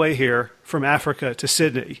all the way here from Africa to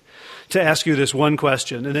Sydney to ask you this one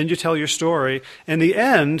question. And then you tell your story. And the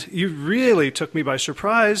end, you really took me by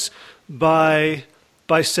surprise by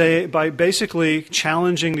basically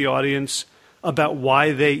challenging the audience about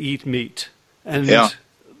why they eat meat. And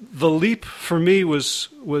the leap for me was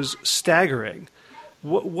staggering.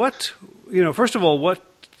 First of all, what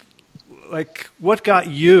got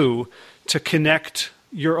you to connect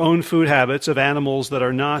your own food habits of animals that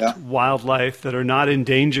are not wildlife, that are not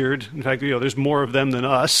endangered? In fact, there's more of them than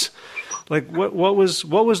us. What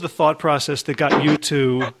was the thought process that got you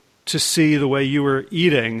to see the way you were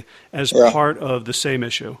eating as part of the same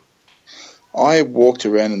issue? I walked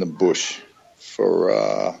around in the bush for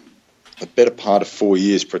a better part of 4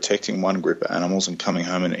 years, protecting one group of animals and coming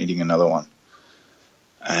home and eating another one.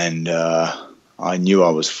 And I knew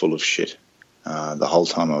I was full of shit the whole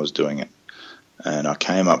time I was doing it. And I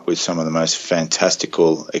came up with some of the most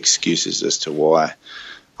fantastical excuses as to why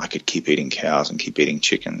I could keep eating cows and keep eating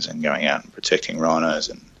chickens and going out and protecting rhinos.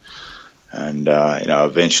 And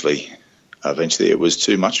eventually it was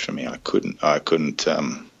too much for me. I couldn't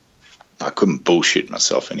bullshit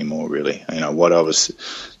myself anymore, really.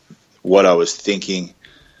 What I was thinking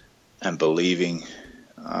and believing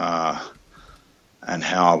and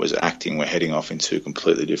how I was acting were heading off in two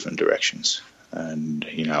completely different directions. And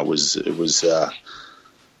it was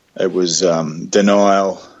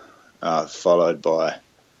denial, followed by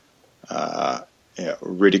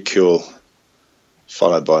ridicule,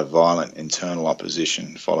 followed by violent internal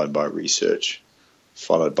opposition, followed by research,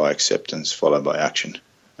 followed by acceptance, followed by action.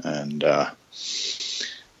 And there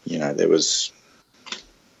was.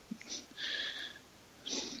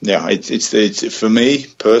 Yeah, it's for me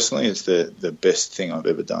personally, it's the best thing I've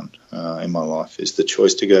ever done in my life is the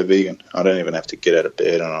choice to go vegan. I don't even have to get out of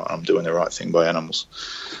bed, and I'm doing the right thing by animals.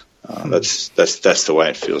 That's the way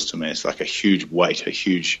it feels to me. It's like a huge weight, a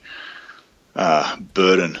huge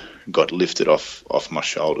burden got lifted off my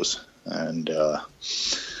shoulders, and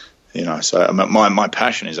so my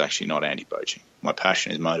passion is actually not anti-poaching. My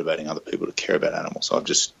passion is motivating other people to care about animals. I've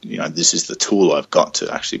just, this is the tool I've got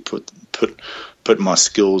to actually put my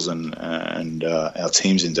skills and our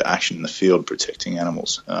teams into action in the field protecting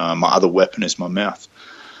animals. My other weapon is my mouth,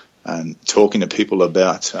 and talking to people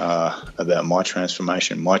about my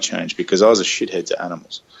transformation, my change, because I was a shithead to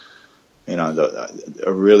animals.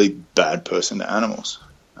 A really bad person to animals,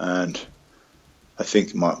 and I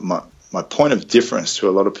think my point of difference to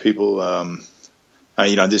a lot of people.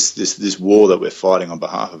 This war that we're fighting on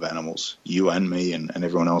behalf of animals, you and me and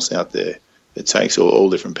everyone else out there, it takes all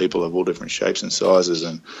different people of all different shapes and sizes.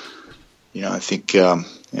 And, I think,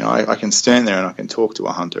 I can stand there and I can talk to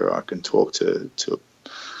a hunter. I can talk to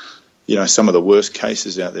some of the worst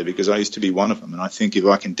cases out there, because I used to be one of them. And I think if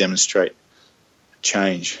I can demonstrate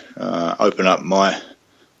change, open up my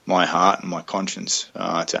heart and my conscience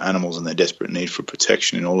to animals and their desperate need for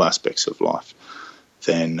protection in all aspects of life,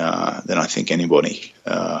 then I think anybody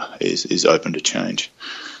is open to change.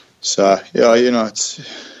 So it's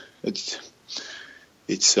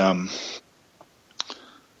these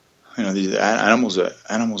animals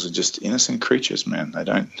are just innocent creatures, man.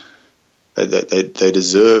 They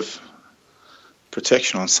deserve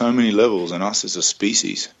protection on so many levels, and us as a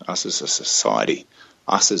species, us as a society,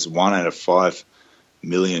 us as 1 out of 5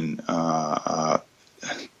 million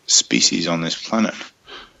species on this planet.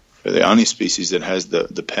 We're the only species that has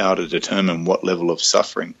the power to determine what level of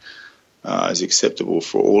suffering is acceptable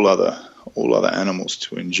for all other animals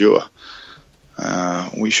to endure.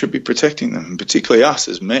 We should be protecting them, and particularly us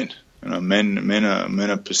as men. Men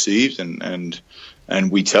are perceived, and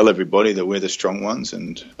we tell everybody that we're the strong ones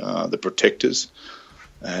and the protectors,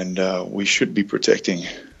 and we should be protecting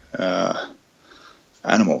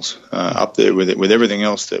animals up there with everything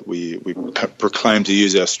else that we proclaim to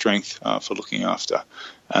use our strength for looking after.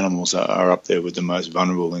 Animals are up there with the most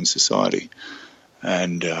vulnerable in society,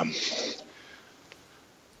 and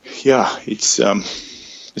it's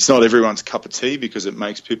not everyone's cup of tea because it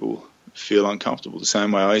makes people feel uncomfortable. The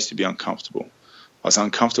same way I used to be uncomfortable. I was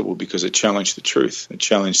uncomfortable because it challenged the truth. It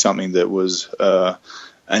challenged something that was an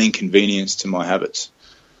inconvenience to my habits.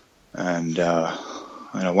 And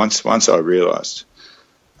once I realised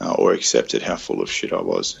or accepted how full of shit I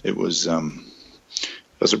was, it was a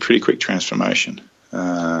pretty quick transformation.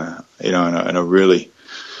 And a really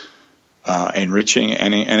enriching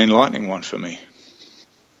and enlightening one for me.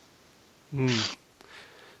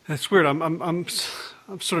 That's weird. I'm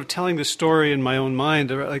sort of telling the story in my own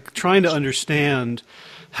mind, like trying to understand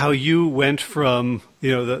how you went from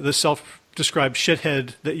the self-described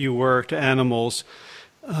shithead that you were to animals,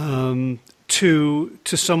 to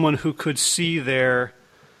someone who could see their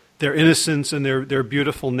innocence and their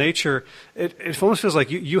beautiful nature. It almost feels like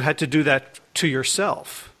you had to do that to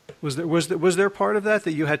yourself. Was there part of that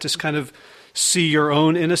you had to kind of see your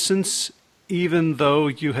own innocence, even though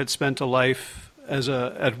you had spent a life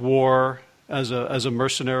at war, as a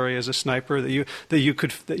mercenary, as a sniper, that you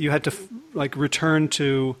had to like return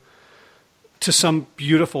to some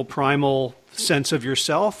beautiful primal sense of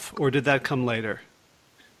yourself, or did that come later?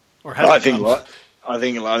 Or I think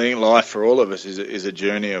life for all of us is a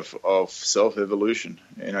journey of self-evolution.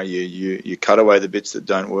 You cut away the bits that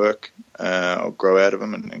don't work, or grow out of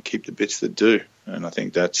them, and keep the bits that do. And I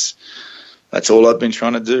think that's all I've been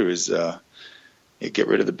trying to do is get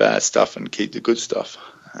rid of the bad stuff and keep the good stuff.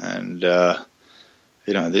 And I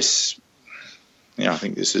think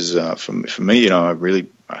this is for me. I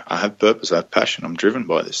have purpose, I have passion. I'm driven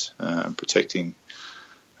by this. I'm protecting,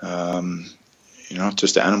 not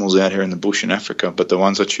just the animals out here in the bush in Africa, but the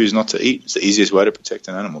ones I choose not to eat. It's the easiest way to protect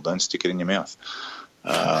an animal. Don't stick it in your mouth.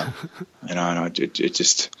 It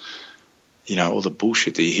just, all the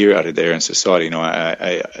bullshit that you hear out of there in society.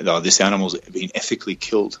 This animal's been ethically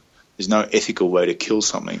killed. There's no ethical way to kill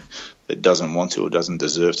something that doesn't want to or doesn't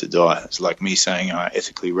deserve to die. It's like me saying I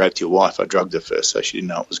ethically raped your wife. I drugged her first so she didn't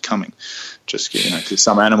know it was coming. Just because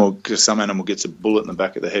some animal gets a bullet in the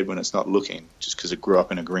back of the head when it's not looking, just because it grew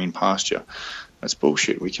up in a green pasture. That's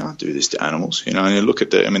bullshit. We can't do this to animals. And you look at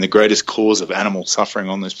the greatest cause of animal suffering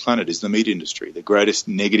on this planet is the meat industry. The greatest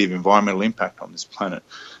negative environmental impact on this planet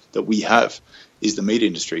that we have is the meat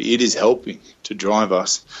industry. It is helping to drive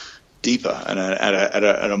us deeper and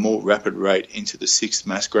at a more rapid rate into the 6th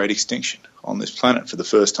mass great extinction on this planet for the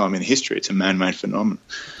first time in history. It's a man-made phenomenon.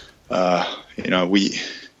 The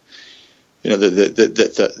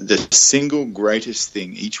single greatest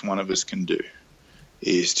thing each one of us can do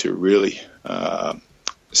is to really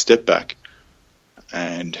step back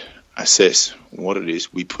and assess what it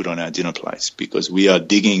is we put on our dinner plates, because we are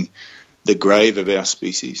digging the grave of our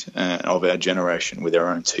species and of our generation with our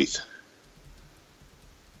own teeth.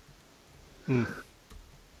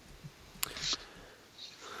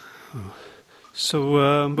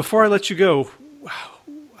 So before I let you go,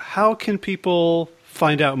 how can people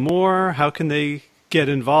find out more? How can they get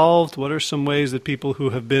involved? What are some ways that people who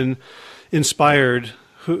have been inspired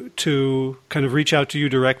to kind of reach out to you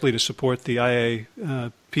directly to support the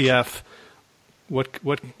IAPF?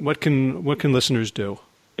 What can listeners do?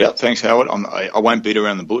 Yeah, thanks, Howard. I won't beat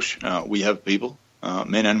around the bush. We have people,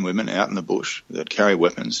 men and women, out in the bush that carry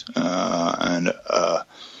weapons and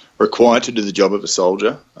required to do the job of a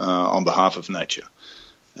soldier on behalf of nature.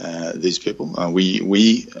 These people,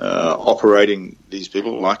 we operating these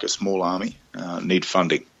people like a small army, need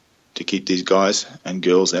funding to keep these guys and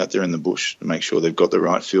girls out there in the bush, to make sure they've got the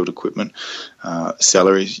right field equipment,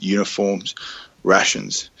 salaries, uniforms,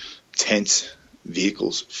 rations, tents,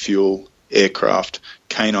 vehicles, fuel, aircraft,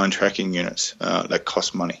 canine tracking units that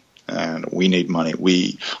cost money. And we need money.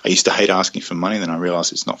 I used to hate asking for money, then I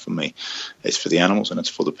realised it's not for me. It's for the animals and it's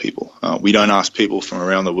for the people. We don't ask people from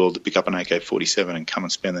around the world to pick up an AK-47 and come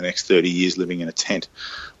and spend the next 30 years living in a tent.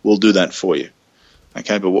 We'll do that for you.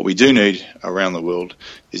 Okay, but what we do need around the world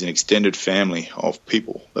is an extended family of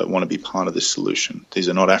people that want to be part of this solution. These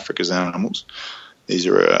are not Africa's animals. These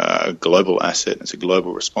are a global asset. It's a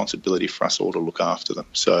global responsibility for us all to look after them.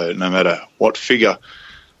 So no matter what figure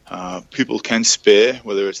people can spare,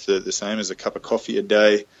 whether it's the same as a cup of coffee a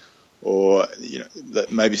day, or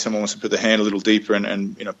that maybe someone wants to put their hand a little deeper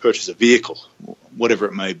and purchase a vehicle, whatever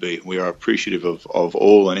it may be, we are appreciative of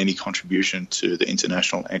all and any contribution to the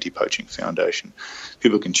International Anti-Poaching Foundation.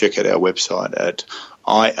 People can check out our website at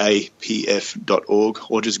iapf.org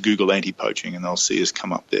or just Google anti-poaching and they'll see us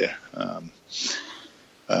come up there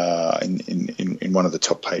in one of the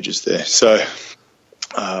top pages there. So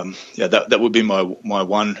that would be my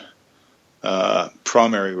one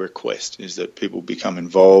primary request, is that people become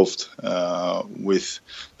involved with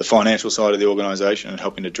the financial side of the organisation and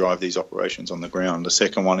helping to drive these operations on the ground. The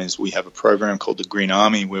second one is we have a program called the Green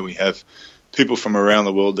Army, where we have people from around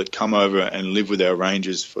the world that come over and live with our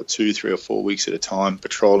rangers for 2, 3 or 4 weeks at a time,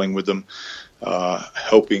 patrolling with them,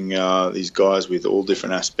 helping these guys with all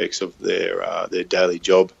different aspects of their daily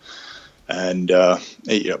job. And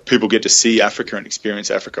people get to see Africa and experience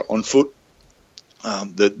Africa on foot.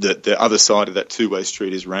 The other side of that two-way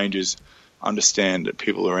street is rangers understand that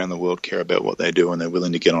people around the world care about what they do and they're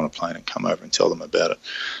willing to get on a plane and come over and tell them about it.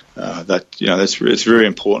 It's very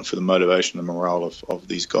important for the motivation and morale of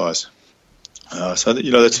these guys.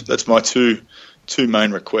 That's my two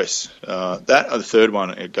main requests. That or the third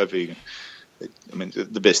one, go vegan. I mean,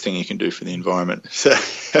 the best thing you can do for the environment. So,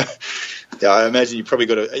 yeah, I imagine you probably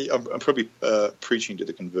got to. I'm probably preaching to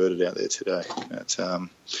the converted out there today.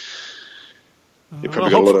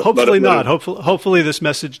 Hopefully, this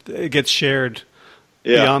message gets shared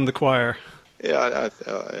beyond the choir. Yeah,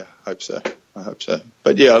 I hope so.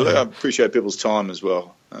 But yeah, I appreciate people's time as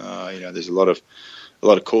well. There's a lot of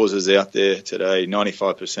causes out there today.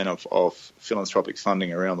 95% of philanthropic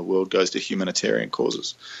funding around the world goes to humanitarian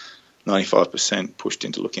causes. 95% pushed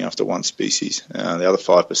into looking after one species. The other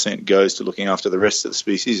 5% goes to looking after the rest of the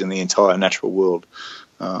species and the entire natural world.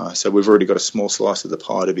 So we've already got a small slice of the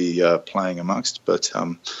pie to be playing amongst, but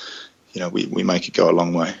we make it go a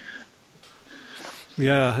long way.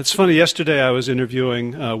 Yeah, it's funny. Yesterday I was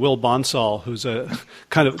interviewing Will Bonsall, who's a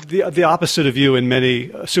kind of the opposite of you in many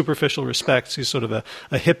superficial respects. He's sort of a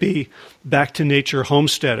hippie, back-to-nature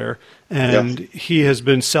homesteader, and he has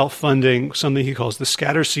been self-funding something he calls the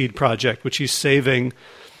Scatter Seed Project, which he's saving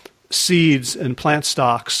seeds and plant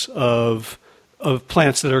stocks of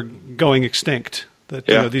plants that are going extinct.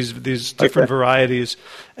 These different varieties,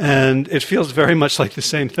 and it feels very much like the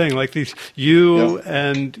same thing. Like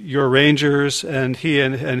and your rangers and he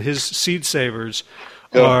and his seed savers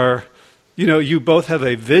are, you both have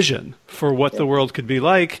a vision for what the world could be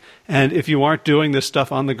like. And if you aren't doing this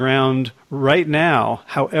stuff on the ground right now,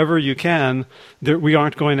 however you can, we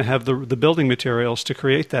aren't going to have the building materials to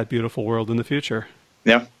create that beautiful world in the future.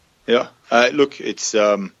 Yeah. Look, it's.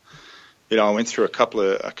 I went through a couple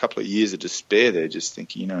of years of despair there, just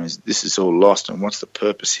thinking, this is all lost, and what's the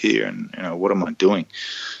purpose here, and what am I doing?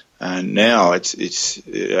 And now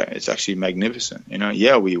it's actually magnificent.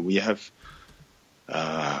 We have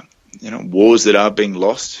wars that are being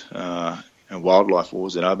lost, and wildlife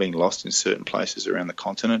wars that are being lost in certain places around the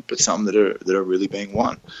continent, but some that are really being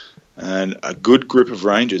won. And a good group of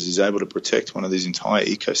rangers is able to protect one of these entire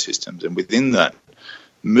ecosystems, and within that,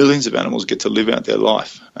 millions of animals get to live out their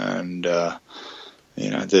life, and the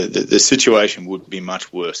situation would be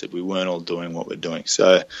much worse if we weren't all doing what we're doing.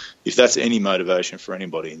 So, if that's any motivation for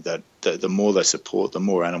anybody, that the more they support, the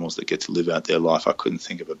more animals that get to live out their life. I couldn't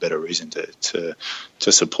think of a better reason to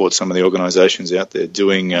support some of the organisations out there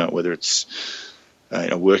doing, whether it's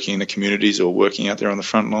working in the communities or working out there on the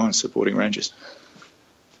front line supporting rangers.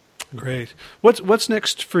 Great. What's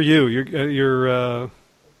next for you? You're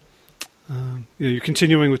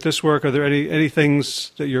continuing with this work. Are there any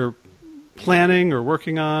things that you're planning or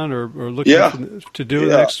working on or looking to do in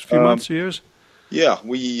the next few months or years? Yeah,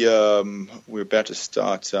 we're about to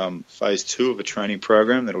start phase 2 of a training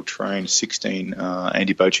program that'll train 16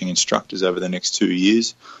 anti-poaching instructors over the next 2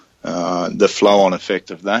 years. The flow-on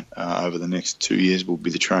effect of that over the next 2 years will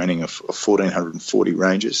be the training of 1,440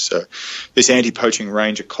 rangers. So this anti-poaching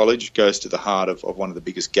ranger college goes to the heart of one of the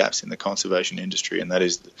biggest gaps in the conservation industry, and that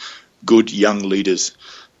is good young leaders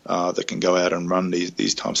that can go out and run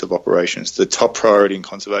these types of operations. The top priority in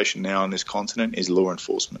conservation now on this continent is law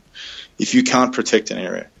enforcement. If you can't protect an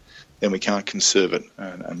area, then we can't conserve it.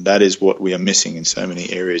 And that is what we are missing in so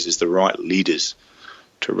many areas, is the right leaders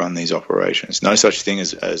to run these operations. No such thing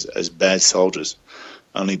as bad soldiers,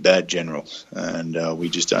 only bad generals. And we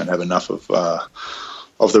just don't have enough of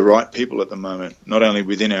the right people at the moment, not only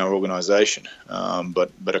within our organisation,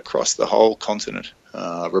 but across the whole continent.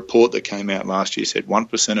 A report that came out last year said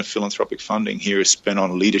 1% of philanthropic funding here is spent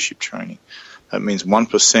on leadership training. That means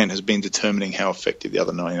 1% has been determining how effective the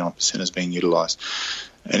other 99% is being utilised.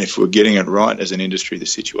 And if we're getting it right as an industry, the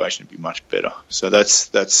situation would be much better. So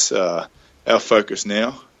that's our focus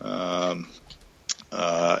now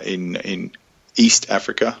in East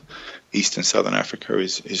Africa. East and Southern Africa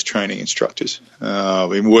is training instructors.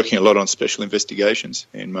 We've been working a lot on special investigations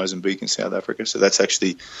in Mozambique and South Africa. So that's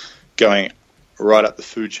actually going right up the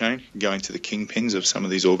food chain, going to the kingpins of some of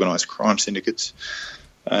these organised crime syndicates,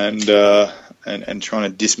 and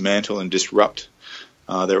trying to dismantle and disrupt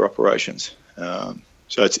their operations.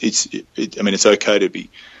 So it's okay to be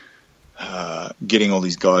getting all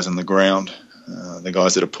these guys on the ground, the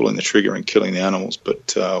guys that are pulling the trigger and killing the animals,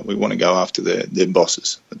 but we want to go after their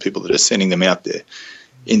bosses, the people that are sending them out there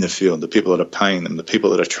in the field, the people that are paying them, the people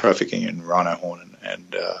that are trafficking in rhino horn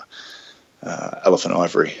and elephant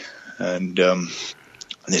ivory. And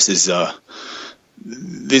these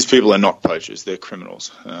people are not poachers, they're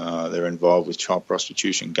criminals. They're involved with child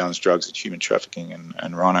prostitution, guns, drugs, and human trafficking,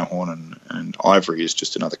 and rhino horn and ivory is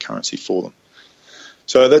just another currency for them.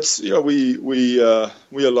 So that's, we are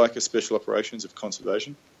like a special operations of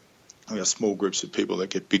conservation. We are small groups of people that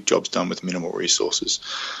get big jobs done with minimal resources.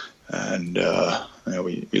 And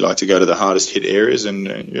we like to go to the hardest hit areas, and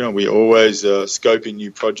we always scoping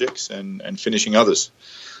new projects and finishing others.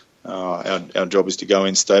 Our job is to go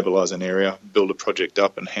in, stabilise an area, build a project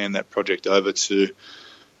up, and hand that project over to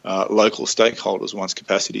local stakeholders once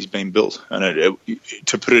capacity's been built. And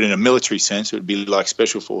to put it in a military sense, it would be like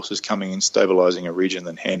special forces coming in, stabilising a region,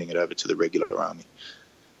 then handing it over to the regular army.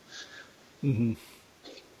 Mm-hmm.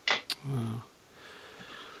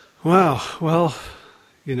 Wow. Well,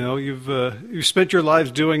 you've spent your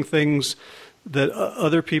lives doing things that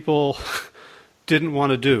other people didn't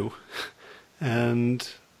want to do, and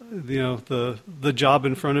the job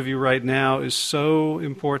in front of you right now is so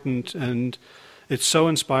important, and it's so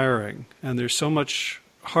inspiring, and there's so much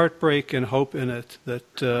heartbreak and hope in it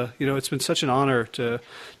that it's been such an honor to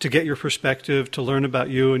get your perspective, to learn about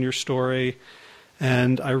you and your story.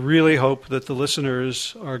 And I really hope that the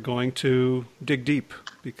listeners are going to dig deep,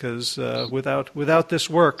 because without this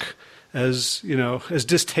work, as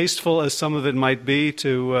distasteful as some of it might be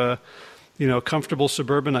to comfortable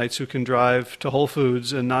suburbanites who can drive to Whole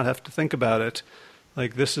Foods and not have to think about it,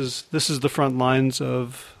 like this is the front lines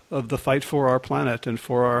of the fight for our planet and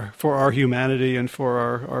for our humanity and for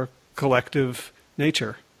our collective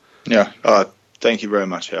nature. Yeah, thank you very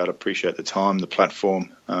much, Howard. I appreciate the time, the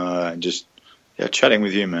platform, and just chatting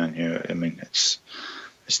with you, man. It's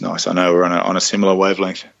nice. I know we're on a similar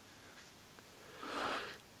wavelength.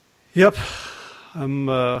 Yep, I'm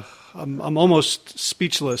almost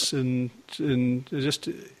speechless and just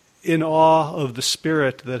in awe of the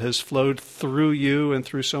spirit that has flowed through you and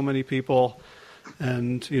through so many people,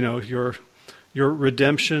 and your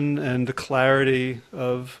redemption and the clarity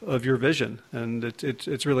of your vision. And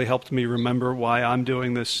it's really helped me remember why I'm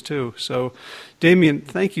doing this too. So, Damien,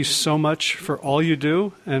 thank you so much for all you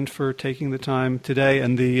do and for taking the time today.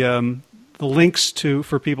 And the links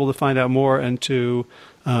for people to find out more and to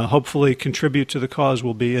hopefully contribute to the cause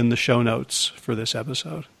will be in the show notes for this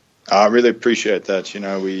episode. I really appreciate that.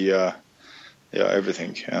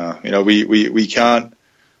 Everything. We can't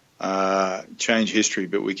change history,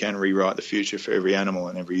 but we can rewrite the future for every animal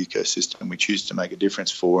and every ecosystem we choose to make a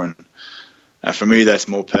difference for. And for me, that's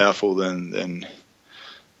more powerful than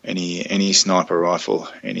any sniper rifle,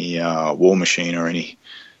 any war machine, or any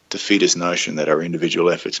defeatist notion that our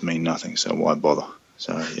individual efforts mean nothing. So why bother?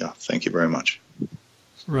 So thank you very much.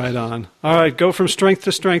 Right on. All right, go from strength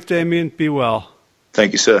to strength, Damien. Be well.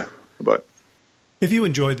 Thank you, sir. Bye-bye. If you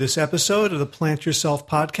enjoyed this episode of the Plant Yourself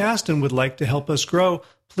podcast and would like to help us grow,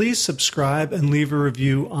 please subscribe and leave a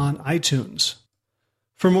review on iTunes.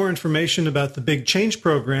 For more information about the Big Change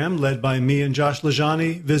Program led by me and Josh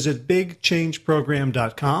Lajani, visit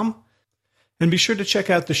bigchangeprogram.com. And be sure to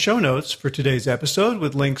check out the show notes for today's episode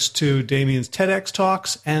with links to Damien's TEDx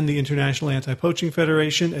talks and the International Anti-Poaching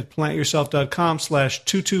Federation at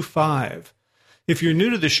plantyourself.com/225. If you're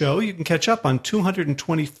new to the show, you can catch up on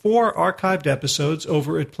 224 archived episodes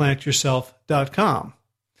over at plantyourself.com.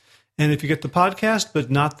 And if you get the podcast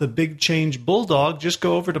but not the Big Change Bulldog, just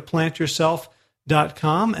go over to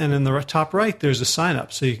plantyourself.com, and in the top right, there's a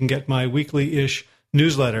sign-up so you can get my weekly-ish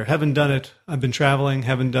newsletter. Haven't done it. I've been traveling.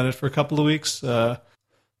 Haven't done it for a couple of weeks, but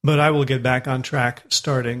I will get back on track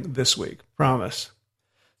starting this week. Promise.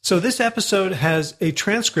 So this episode has a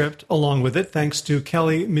transcript along with it, thanks to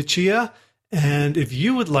Kelly Michia. And if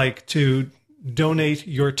you would like to donate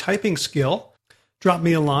your typing skill, drop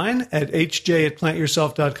me a line at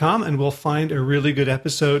hj@plantyourself.com, and we'll find a really good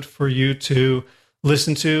episode for you to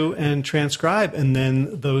listen to and transcribe. And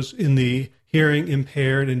then those in the hearing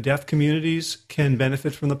impaired and deaf communities can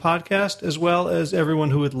benefit from the podcast, as well as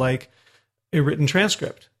everyone who would like a written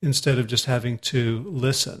transcript instead of just having to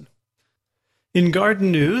listen. In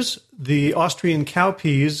garden news, the Austrian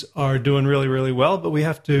cowpeas are doing really, really well, but we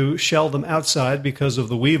have to shell them outside because of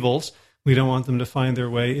the weevils. We don't want them to find their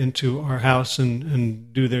way into our house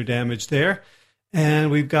and do their damage there.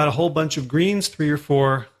 And we've got a whole bunch of greens, 3 or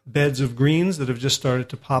 4 beds of greens that have just started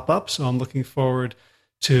to pop up. So I'm looking forward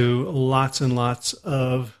to lots and lots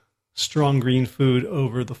of strong green food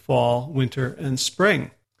over the fall, winter, and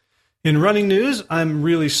spring. In running news, I'm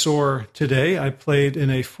really sore today. I played in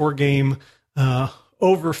a 4-game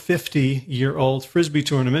over 50-year-old Frisbee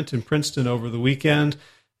tournament in Princeton over the weekend.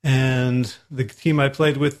 And the team I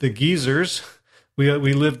played with, the Geezers,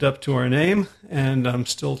 we lived up to our name, and I'm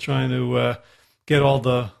still trying to get all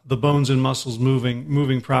the bones and muscles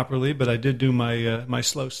moving properly. But I did do my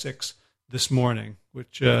slow 6 this morning,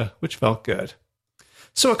 which felt good.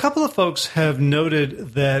 So a couple of folks have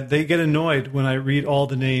noted that they get annoyed when I read all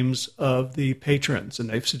the names of the patrons, and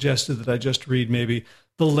they've suggested that I just read maybe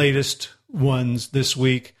the latest ones this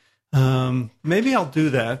week. Maybe I'll do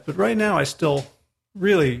that, but right now I still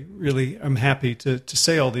really, really am happy to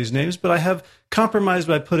say all these names, but I have compromised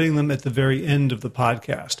by putting them at the very end of the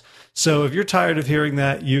podcast. So if you're tired of hearing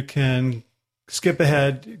that, you can skip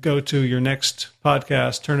ahead, go to your next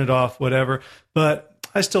podcast, turn it off, whatever. But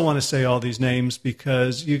I still want to say all these names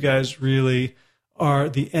because you guys really are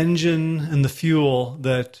the engine and the fuel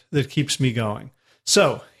that keeps me going.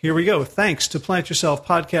 So here we go. Thanks to Plant Yourself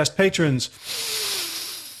podcast patrons: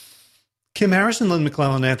 Kim Harrison, Lynn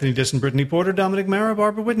McClellan, Anthony Disson, Brittany Porter, Dominic Mara,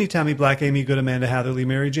 Barbara Whitney, Tammy Black, Amy Good, Amanda Hatherley,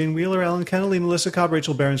 Mary Jane Wheeler, Ellen Kennelly, Melissa Cobb,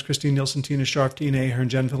 Rachel Behrens, Christine Nielsen, Tina Sharp, Tina Ahern,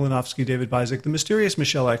 Jen Filanovsky, David Bizek, The Mysterious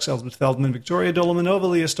Michelle X, Elizabeth Feldman, Victoria Dolomanova,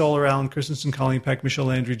 Leah Stoller, Alan Christensen, Colleen Peck, Michelle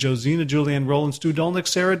Landry, Josina, Julianne Rowland, Stu Dolnick,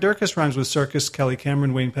 Sarah Durkis, rhymes with Circus, Kelly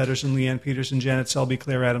Cameron, Wayne Pedersen, Leanne Peterson, Janet Selby,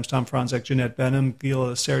 Claire Adams, Tom Franzek, Jeanette Benham,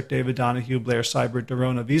 Gila Sert, David Donahue, Blair Seibert,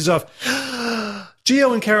 Dorona Vizov,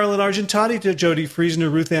 Gio and Carolyn Argentati, to Jody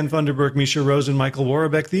Friesner, Ruth Ann Vanderberg, Misha Rosen, Michael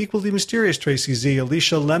Warbeck, The Equally Mysterious, Tracy Z,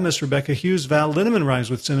 Alicia Lemus, Rebecca Hughes, Val Linneman,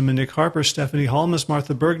 rhymes with Cinnamon, Nick Harper, Stephanie Holmes,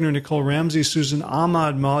 Martha Bergner, Nicole Ramsey, Susan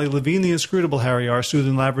Ahmad, Molly Levine, The Inscrutable, Harry R.,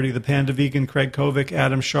 Susan Laverty, The Panda Vegan, Craig Kovic,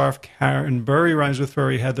 Adam Scharf, Karen Burry, rhymes with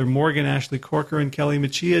Furry, Heather Morgan, Ashley Corcoran, Kelly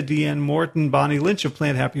Machia, Deanne Morton, Bonnie Lynch of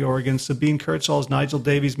Plant Happy Oregon, Sabine Kurtzals, Nigel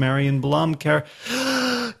Davies, Marion Blum,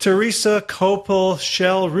 Teresa Kopel,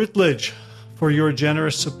 Shell Rutledge, for your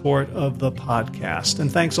generous support of the podcast.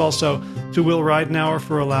 And thanks also to Will Ridenauer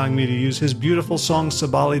for allowing me to use his beautiful song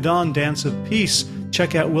Sabali Dawn, Dance of Peace.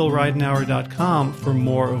 Check out willridenauer.com for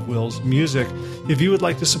more of Will's music. If you would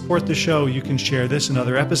like to support the show, you can share this and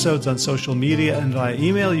other episodes on social media and via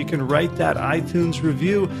email. You can write that iTunes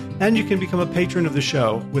review, and you can become a patron of the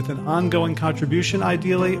show with an ongoing contribution,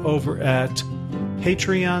 ideally over at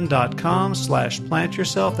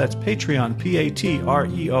patreon.com/plantyourself. That's Patreon,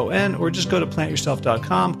 Patreon, or just go to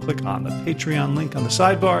plantyourself.com, click on the Patreon link on the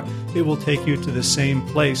sidebar. It will take you to the same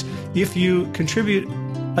place. If you contribute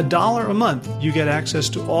 $1 a month, you get access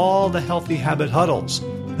to all the Healthy Habit Huddles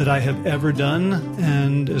that I have ever done.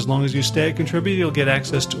 And as long as you stay a contributor, you'll get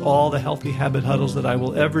access to all the Healthy Habit Huddles that I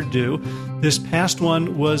will ever do. This past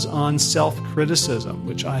one was on self-criticism,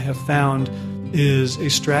 which I have found is a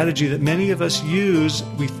strategy that many of us use.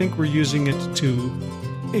 We think we're using it to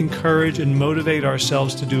encourage and motivate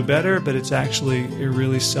ourselves to do better, but it's actually a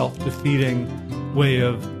really self-defeating way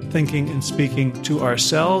of thinking and speaking to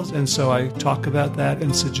ourselves. And so I talk about that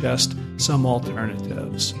and suggest some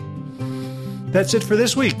alternatives. That's it for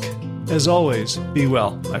this week. As always, be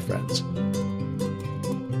well, my friends.